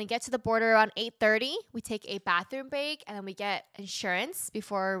 And then get to the border around 8:30. We take a bathroom break. And then we get insurance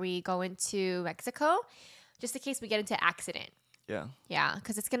before we go into Mexico, just in case we get into an accident. Yeah. Yeah,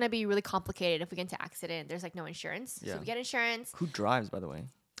 because it's going to be really complicated if we get into an accident. There's like no insurance. Yeah. So we get insurance. Who drives, by the way?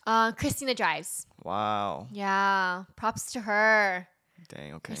 Christina drives. Wow. Yeah, props to her.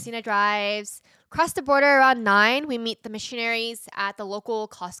 Dang, okay. Christina drives. Cross the border around 9. We meet the missionaries at the local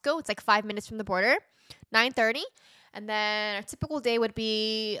Costco. It's like 5 minutes from the border. 9:30. And then our typical day would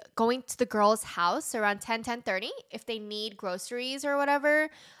be going to the girls' house around 10:30. If they need groceries or whatever,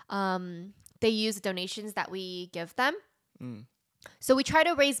 they use the donations that we give them. So we try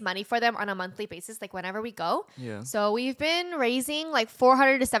to raise money for them on a monthly basis, like whenever we go. Yeah. So we've been raising like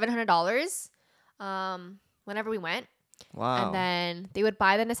 $400 to $700 whenever we went. Wow. And then they would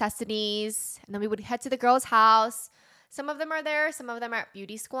buy the necessities, and then we would head to the girls' house. Some of them are there, some of them are at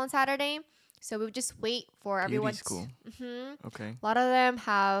beauty school on Saturday. So we would just wait for everyone. Beauty school. Okay. A lot of them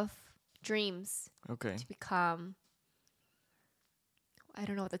have dreams Okay. to become. I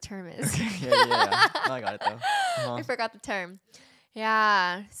don't know what the term is. Yeah. No, I got it though. I forgot the term.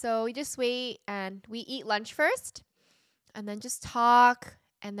 Yeah. So we just wait and we eat lunch first, and then just talk,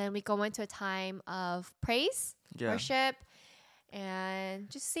 and then we go into a time of praise, worship, and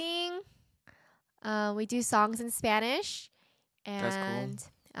just sing. We do songs in Spanish, and That's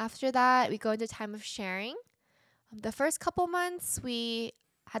cool. after that we go into time of sharing. The first couple months we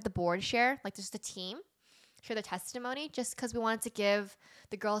had the board share, like just the team share the testimony, just because we wanted to give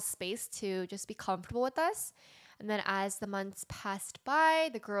the girls space to just be comfortable with us. And then as the months passed by,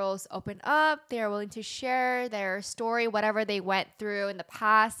 the girls opened up. They are willing to share their story, whatever they went through in the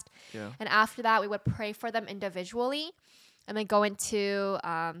past. Yeah. And after that, we would pray for them individually, and then go into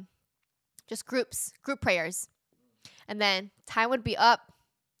just group prayers. And then time would be up.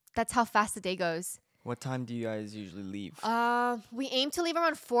 That's how fast the day goes. What time do you guys usually leave? We aim to leave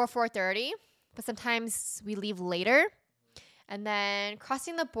around 4:30, but sometimes we leave later. And then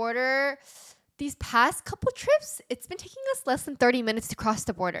crossing the border, these past couple trips, it's been taking us less than 30 minutes to cross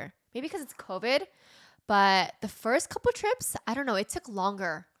the border. Maybe because it's COVID, but the first couple trips, I don't know, it took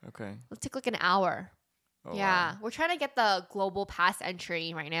longer. Okay. It took like an hour. Oh, yeah, wow. we're trying to get the global pass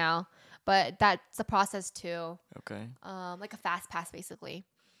entry right now, but that's a process too. Okay. Like a fast pass basically.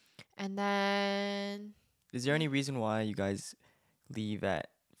 And then Is there any reason why you guys leave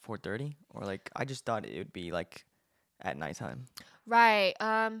at 4:30? Or like, I just thought it would be like at nighttime. right,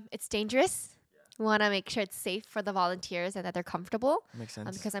 it's dangerous. We want to make sure it's safe for the volunteers and that they're comfortable. Makes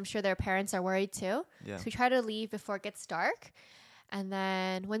sense. Because I'm sure their parents are worried too. Yeah. So we try to leave before it gets dark. And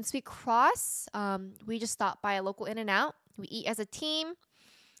then once we cross, we just stop by a local In-N-Out. We eat as a team.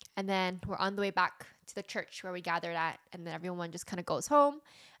 And then we're on the way back to the church where we gathered at, and then everyone just kind of goes home.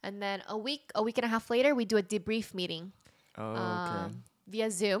 And then a week and a half later, we do a debrief meeting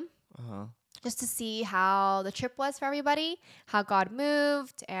via Zoom. Just to see how the trip was for everybody, how God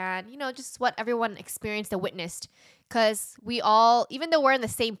moved, and, just what everyone experienced and witnessed. Because we all, even though we're in the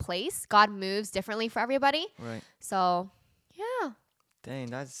same place, God moves differently for everybody. Right. So, yeah. Dang,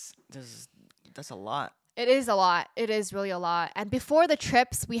 that's a lot. It is a lot. It is really a lot. And before the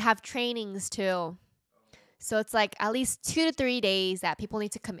trips, we have trainings too. So it's like at least 2 to 3 days that people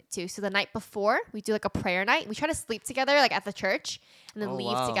need to commit to. So the night before, we do like a prayer night. We try to sleep together like at the church and then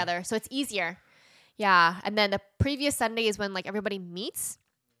leave together. So it's easier. Yeah. And then the previous Sunday is when like everybody meets.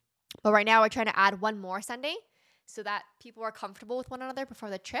 But right now we're trying to add one more Sunday so that people are comfortable with one another before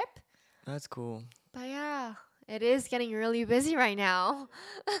the trip. That's cool. But yeah, it is getting really busy right now.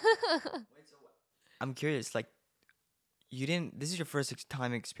 I'm curious, like, this is your first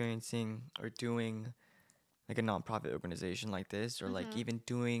time experiencing or doing like a nonprofit organization like this, or like even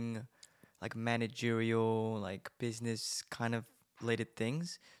doing like managerial, like business kind of related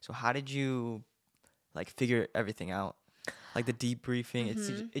things. So how did you like figure everything out? Like the debriefing,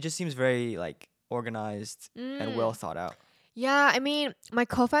 it just seems very like organized and well thought out. Yeah, I mean, my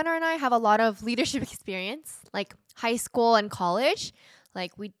co-founder and I have a lot of leadership experience, like high school and college.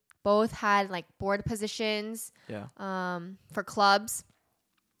 Like we both had like board positions for clubs.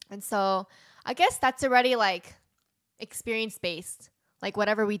 And so I guess that's already like experience based, like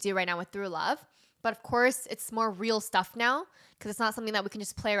whatever we do right now with Through Love. But of course, it's more real stuff now because it's not something that we can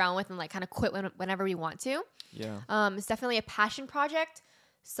just play around with and like kind of quit whenever we want to. Yeah. It's definitely a passion project.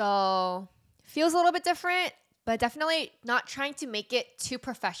 So feels a little bit different, but definitely not trying to make it too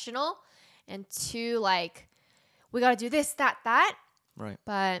professional and too like, we got to do this, that. Right.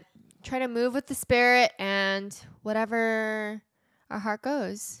 But try to move with the spirit and whatever our heart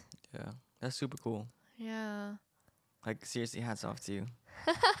goes. Yeah. That's super cool. Yeah. Like seriously, hats off to you.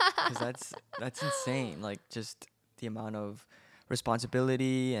 Because that's insane. Like just the amount of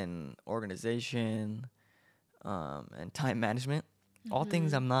responsibility and organization and time management. All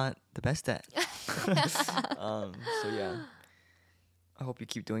things I'm not the best at. So yeah. I hope you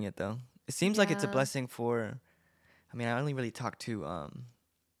keep doing it though. It seems like it's a blessing for, I mean, I only really talked to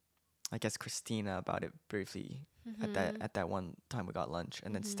I guess Christina about it briefly at that one time we got lunch.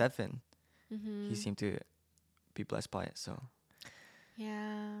 And then Stefan, he seemed to be blessed by it. So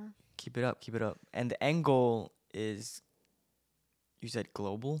yeah. Keep it up. And the end goal is, you said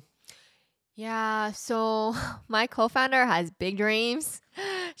global? Yeah, so my co-founder has big dreams.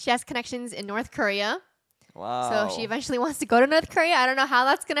 She has connections in North Korea. Wow. So she eventually wants to go to North Korea. I don't know how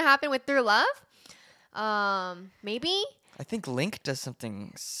that's going to happen with Through Love. Maybe. I think Link does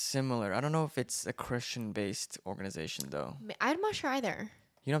something similar. I don't know if it's a Christian-based organization, though. I'm not sure either.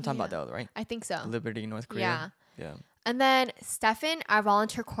 You know what I'm talking about, though, right? I think so. Liberty, North Korea. Yeah. And then Stefan, our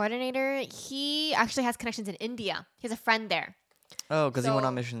volunteer coordinator, he actually has connections in India. He has a friend there. Oh, because he went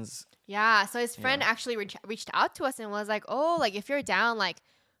on missions. Yeah, so his friend actually reached out to us and was like, "Oh, like if you're down, like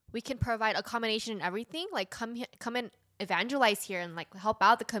we can provide accommodation and everything. Like come and evangelize here and like help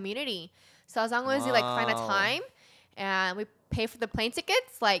out the community. So as long as you like find a time and we pay for the plane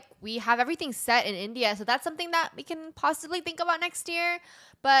tickets, like we have everything set in India. So that's something that we can possibly think about next year.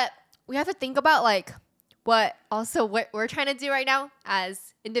 But we have to think about like what we're trying to do right now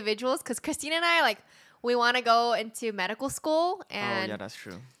as individuals, because Christina and I, like, we want to go into medical school and that's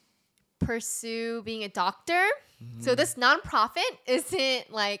true. pursue being a doctor. So this nonprofit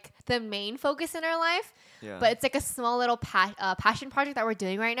isn't like the main focus in our life, but it's like a small little passion project that we're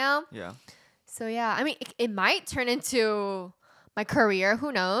doing right now. Yeah. So yeah, I mean, it might turn into my career.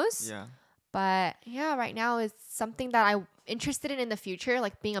 Who knows? Yeah. But yeah, right now it's something that I'm interested in the future,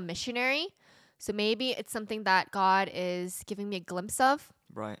 like being a missionary. So maybe it's something that God is giving me a glimpse of.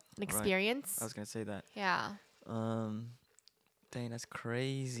 Right. An experience. I was going to say that. Yeah. Dang, that's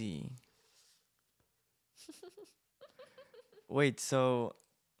crazy. Wait, so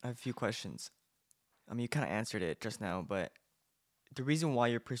I have a few questions. I mean, you kind of answered it just now, but the reason why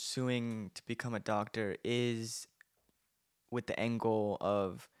you're pursuing to become a doctor is with the end goal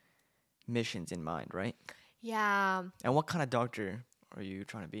of missions in mind, right? Yeah. And what kind of doctor are you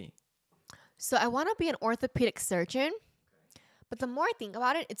trying to be? So I want to be an orthopedic surgeon. But the more I think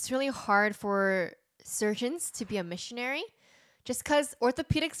about it, it's really hard for surgeons to be a missionary, just because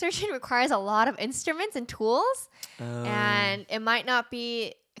orthopedic surgeon requires a lot of instruments and tools, and it might not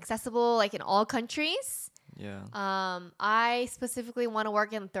be accessible like in all countries. Yeah. I specifically want to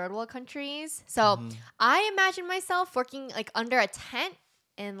work in third world countries, so I imagine myself working like under a tent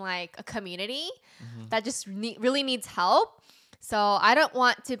in like a community that just really needs help. So I don't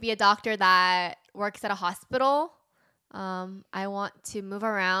want to be a doctor that works at a hospital. I want to move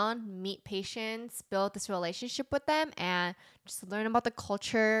around, meet patients, build this relationship with them, and just learn about the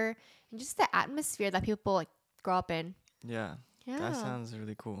culture and just the atmosphere that people like grow up in. Yeah. Yeah. That sounds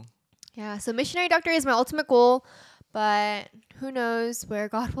really cool. Yeah. So missionary doctor is my ultimate goal, but who knows where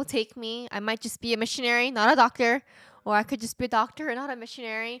God will take me. I might just be a missionary, not a doctor, or I could just be a doctor and not a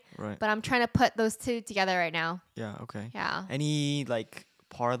missionary. Right. But I'm trying to put those two together right now. Yeah. Okay. Yeah. Any like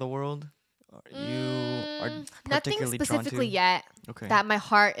part of the world you are Nothing particularly specifically drawn to? yet Okay. that my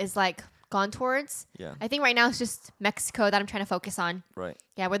heart is like gone towards. Yeah. I think right now it's just Mexico that I'm trying to focus on. Right.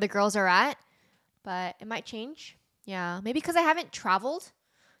 Yeah, where the girls are at. But it might change. Yeah, maybe because I haven't traveled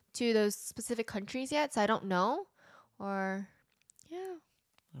to those specific countries yet, so I don't know. Or, yeah.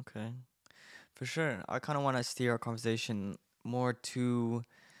 Okay. For sure. I kind of want to steer our conversation more to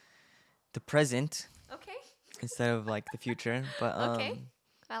the present Okay. instead of like the future. But Okay.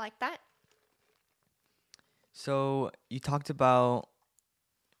 I like that. so you talked about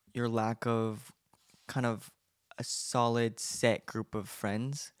your lack of kind of a solid set group of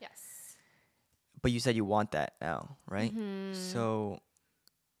friends, Yes. but you said you want that now, right? Mm-hmm. So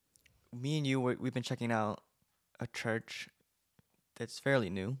me and you, we've been checking out a church that's fairly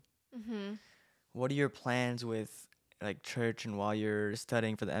new. Mm-hmm. What are your plans with like church and while you're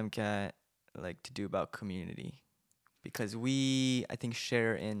studying for the MCAT, like to do about community? Because we, I think,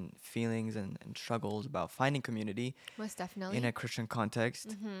 share in feelings and struggles about finding community Most definitely. in a Christian context.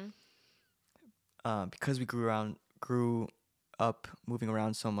 Mm-hmm. Because we grew up moving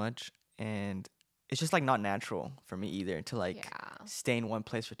around so much, and it's just like not natural for me either to like stay in one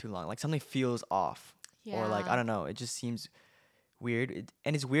place for too long. Like something feels off, or like I don't know, it just seems weird.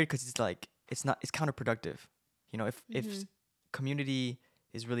 And it's weird because it's like it's counterproductive. You know, if community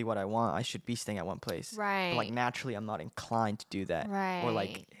is really what I want, I should be staying at one place. Right. But like naturally, I'm not inclined to do that, Right. or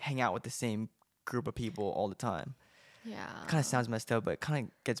like hang out with the same group of people all the time. Yeah. Kind of sounds messed up, but it kind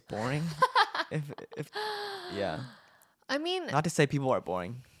of gets boring. if yeah. I mean, Not to say people are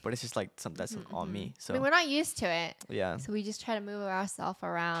boring, but it's just like that's on me. So I mean, we're not used to it. yeah. So we just try to move ourselves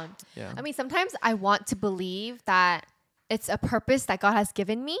around. Yeah. I mean, sometimes I want to believe that it's a purpose that God has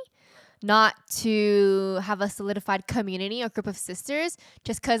given me, not to have a solidified community or group of sisters,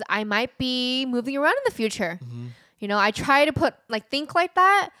 just because I might be moving around in the future. Mm-hmm. You know, I try to think like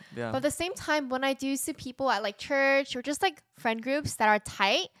that. Yeah. But at the same time, when I do see people at like church or just like friend groups that are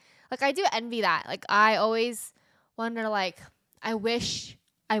tight, like I do envy that. Like I always wonder, like, I wish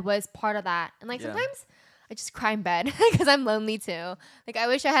I was part of that. And like sometimes I just cry in bed because I'm lonely too. Like I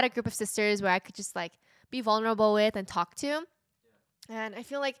wish I had a group of sisters where I could just like be vulnerable with and talk to. And I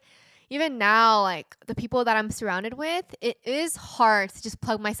feel like even now, like the people that I'm surrounded with, it is hard to just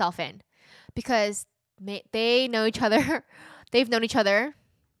plug myself in because they know each other. They've known each other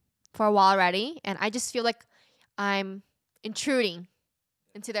for a while already. And I just feel like I'm intruding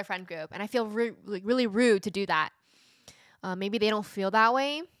into their friend group. And I feel really rude to do that. Maybe they don't feel that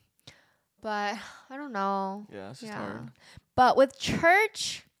way. But I don't know. Yeah, it's just hard. But with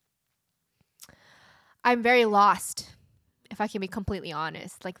church, I'm very lost, if I can be completely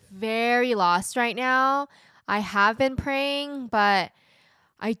honest. Like, very lost right now. I have been praying, but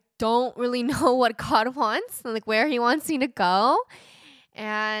I don't really know what God wants and like where He wants me to go.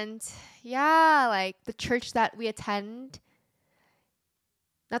 And yeah, like the church that we attend,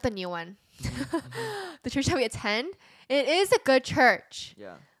 not the new one, the church that we attend, it is a good church.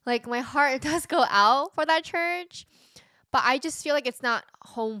 Yeah. Like my heart does go out for that church, but I just feel like it's not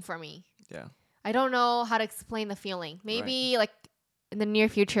home for me. Yeah. I don't know how to explain the feeling. Maybe like in the near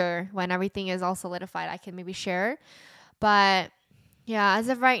future when everything is all solidified, I can maybe share. But yeah, as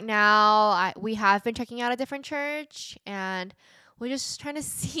of right now, we have been checking out a different church and we're just trying to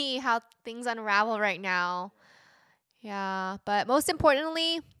see how things unravel right now. Yeah, but most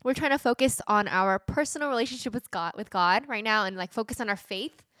importantly, we're trying to focus on our personal relationship with God right now and like focus on our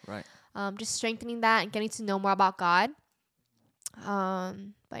faith. Right. Just strengthening that and getting to know more about God.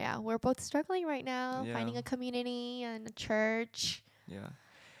 But yeah, we're both struggling right now, finding a community and a church. Yeah.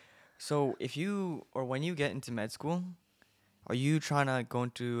 So when you get into med school, are you trying to go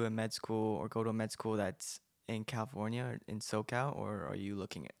into a med school or go to a med school that's in California or in SoCal, or are you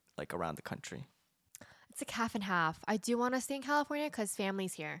looking at like around the country? It's like half and half. I do want to stay in California because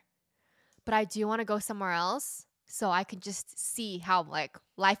family's here, but I do want to go somewhere else so I can just see how like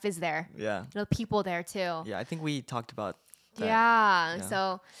life is there. Yeah. You know, people there too. Yeah, I think we talked about that. Yeah.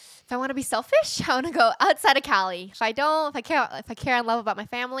 So if I want to be selfish, I want to go outside of Cali. If I care and love about my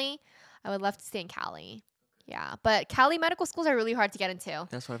family, I would love to stay in Cali. Yeah, but Cali medical schools are really hard to get into.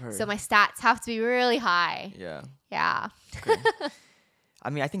 That's what I've heard. So my stats have to be really high. Yeah. Yeah. Okay. I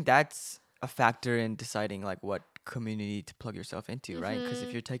mean, I think that's a factor in deciding like what community to plug yourself into, right? Because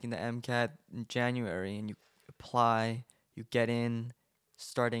if you're taking the MCAT in January and you apply, you get in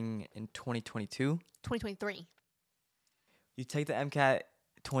starting in 2022. 2023. You take the MCAT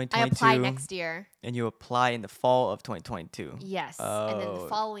I apply 2022 next year. and you apply in the fall of 2022. Yes. And then the Oh,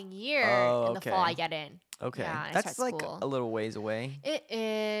 following year, in the fall, I okay. get in. Okay. Yeah, and I That's start like school. a little ways away. It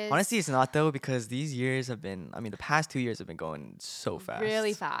is. Honestly, it's not though, because these years have been, I mean, the past 2 years have been going so fast.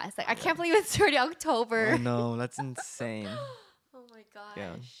 Really fast. Like, I Yeah. can't believe it's already October. I know, that's insane. Oh my gosh.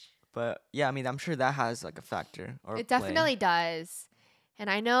 Yeah. But yeah, I mean, I'm sure that has like a factor or It play. definitely does. And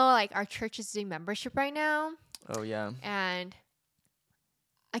I know like our church is doing membership right now. Oh yeah. And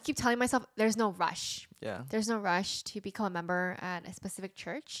I keep telling myself there's no rush. Yeah. There's no rush to become a member at a specific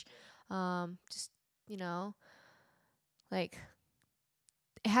church. Just, like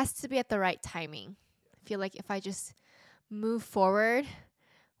it has to be at the right timing. I feel like if I just move forward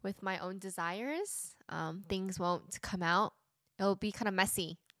with my own desires, things won't come out. It'll be kind of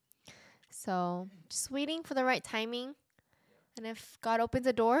messy. So just waiting for the right timing. And if God opens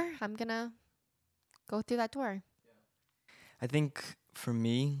a door, I'm going to go through that door. I think for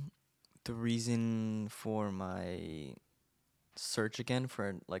me, the reason for my search again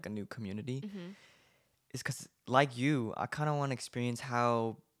for like a new community is because, like you, I kind of want to experience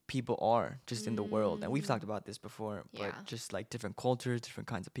how people are just in the world. And we've talked about this before, but just like different cultures, different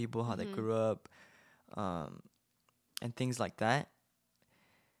kinds of people, how they grew up, and things like that.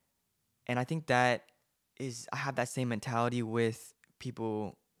 And I think I have that same mentality with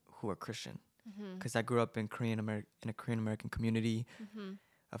people who are Christian. Because I grew up in a Korean American community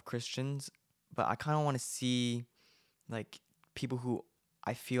of Christians, but I kind of want to see like people who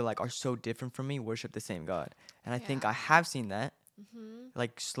I feel like are so different from me worship the same God. And I think I have seen that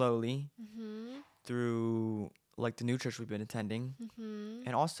like slowly through like the new church we've been attending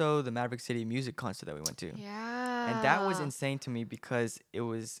and also the Maverick City music concert that we went to. Yeah. And that was insane to me because it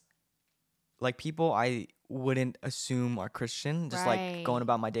was like people I wouldn't assume are Christian, just like going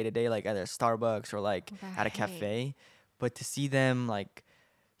about my day to day, like at a Starbucks or like at a cafe. But to see them like,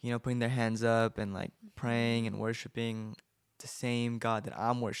 putting their hands up and like praying and worshiping the same God that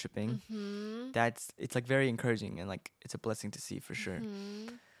I'm worshiping, it's like very encouraging and like it's a blessing to see for sure.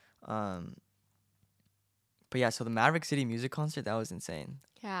 But yeah, so the Maverick City music concert, that was insane.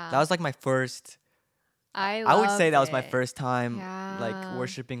 Yeah. That was like my first. I would say that was my first time like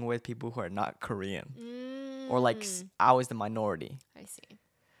worshiping with people who are not Korean. Or like I was the minority. I see.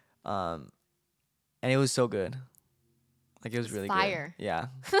 And it was so good. Like it was really fire. Good. Yeah.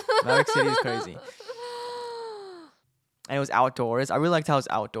 Maverick City is crazy. And it was outdoors. I really liked how it was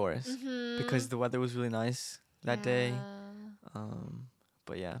outdoors because the weather was really nice that day.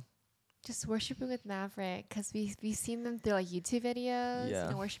 But yeah. Just worshiping with Maverick because we've seen them through like YouTube videos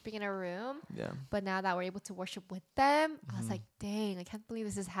and worshiping in a room. Yeah. But now that we're able to worship with them, I was like, dang, I can't believe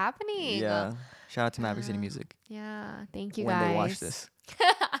this is happening. Yeah. Shout out to Maverick City Music. Yeah. Thank you when guys. When they watch this.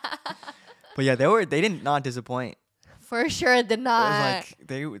 But yeah, they did not disappoint. For sure did not. It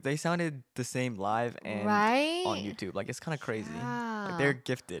was like they sounded the same live and on YouTube. Like it's kind of crazy. Yeah. Like they're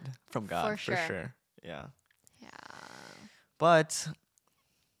gifted from God for sure. Yeah. Yeah. But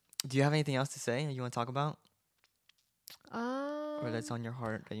do you have anything else to say you want to talk about? Or that's on your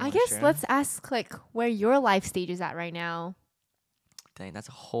heart that you want to share? Let's ask like where your life stage is at right now. Dang, that's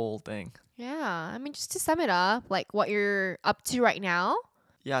a whole thing. Yeah. I mean, just to sum it up, like what you're up to right now.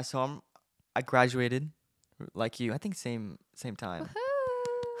 Yeah, so I graduated like you. I think same time.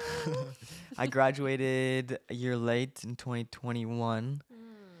 I graduated a year late in 2021.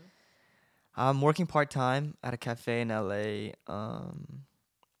 I'm working part-time at a cafe in LA.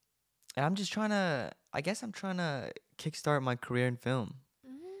 And I'm just trying to kickstart my career in film.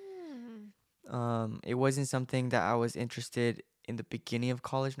 It wasn't something that I was interested in the beginning of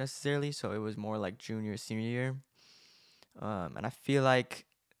college necessarily, so it was more like junior, senior year. And I feel like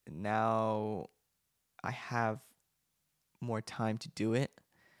now I have more time to do it,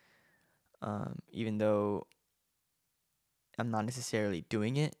 even though I'm not necessarily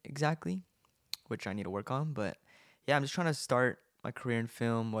doing it exactly, which I need to work on. But yeah, I'm just trying to start my career in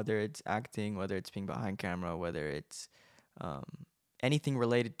film, whether it's acting, whether it's being behind camera, whether it's anything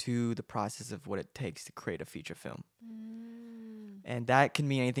related to the process of what it takes to create a feature film. And that can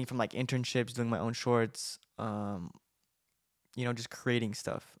mean anything from like internships, doing my own shorts, just creating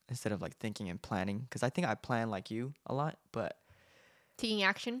stuff instead of like thinking and planning. Because I think I plan like you a lot, but taking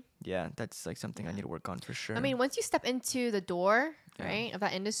action. Yeah, that's like something I need to work on for sure. I mean, once you step into the door, right, of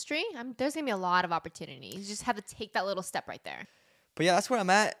that industry, there's going to be a lot of opportunities. You just have to take that little step right there. But yeah, that's where I'm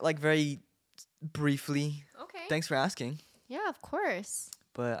at, like very briefly. Okay. Thanks for asking. Yeah, of course.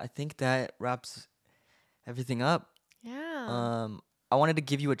 But I think that wraps everything up. Yeah. I wanted to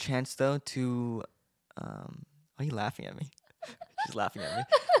give you a chance though to why are you laughing at me? She's laughing at me.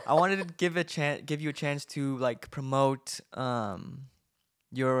 I wanted to give you a chance to like promote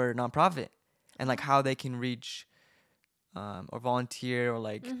your nonprofit and like how they can reach or volunteer or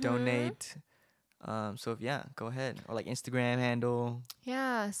like donate. So yeah, go ahead. Or like Instagram handle.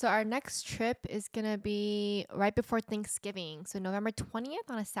 Yeah. So our next trip is gonna be right before Thanksgiving. So November 20th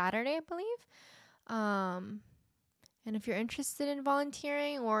on a Saturday, I believe. And if you're interested in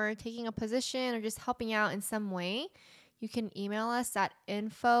volunteering or taking a position or just helping out in some way, you can email us at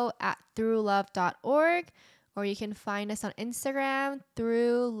info@throughlove.org, or you can find us on Instagram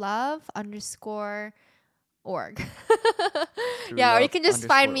throughlove_org. Yeah, or you can just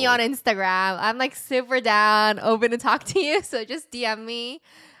find me on Instagram. I'm like super down, open to talk to you. So just DM me.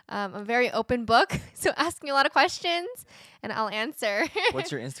 I'm a very open book. So ask me a lot of questions and I'll answer. What's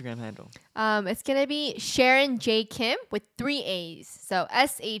your Instagram handle? It's going to be Sharon J Kim with 3 A's. So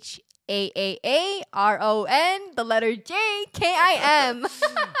SHAAARON, the letter JKIM.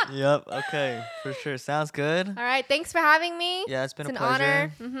 Yep. Okay. For sure. Sounds good. All right. Thanks for having me. Yeah, it's been It's a an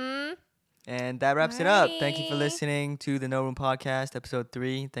pleasure. honor. And that wraps it up. Thank you for Alrighty. listening to the No Room Podcast, episode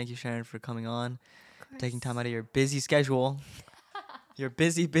 3. Thank you, Sharon, for coming on, taking time out of your busy schedule, your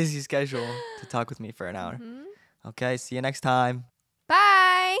busy schedule to talk with me for an hour. Okay, see you next time. Bye.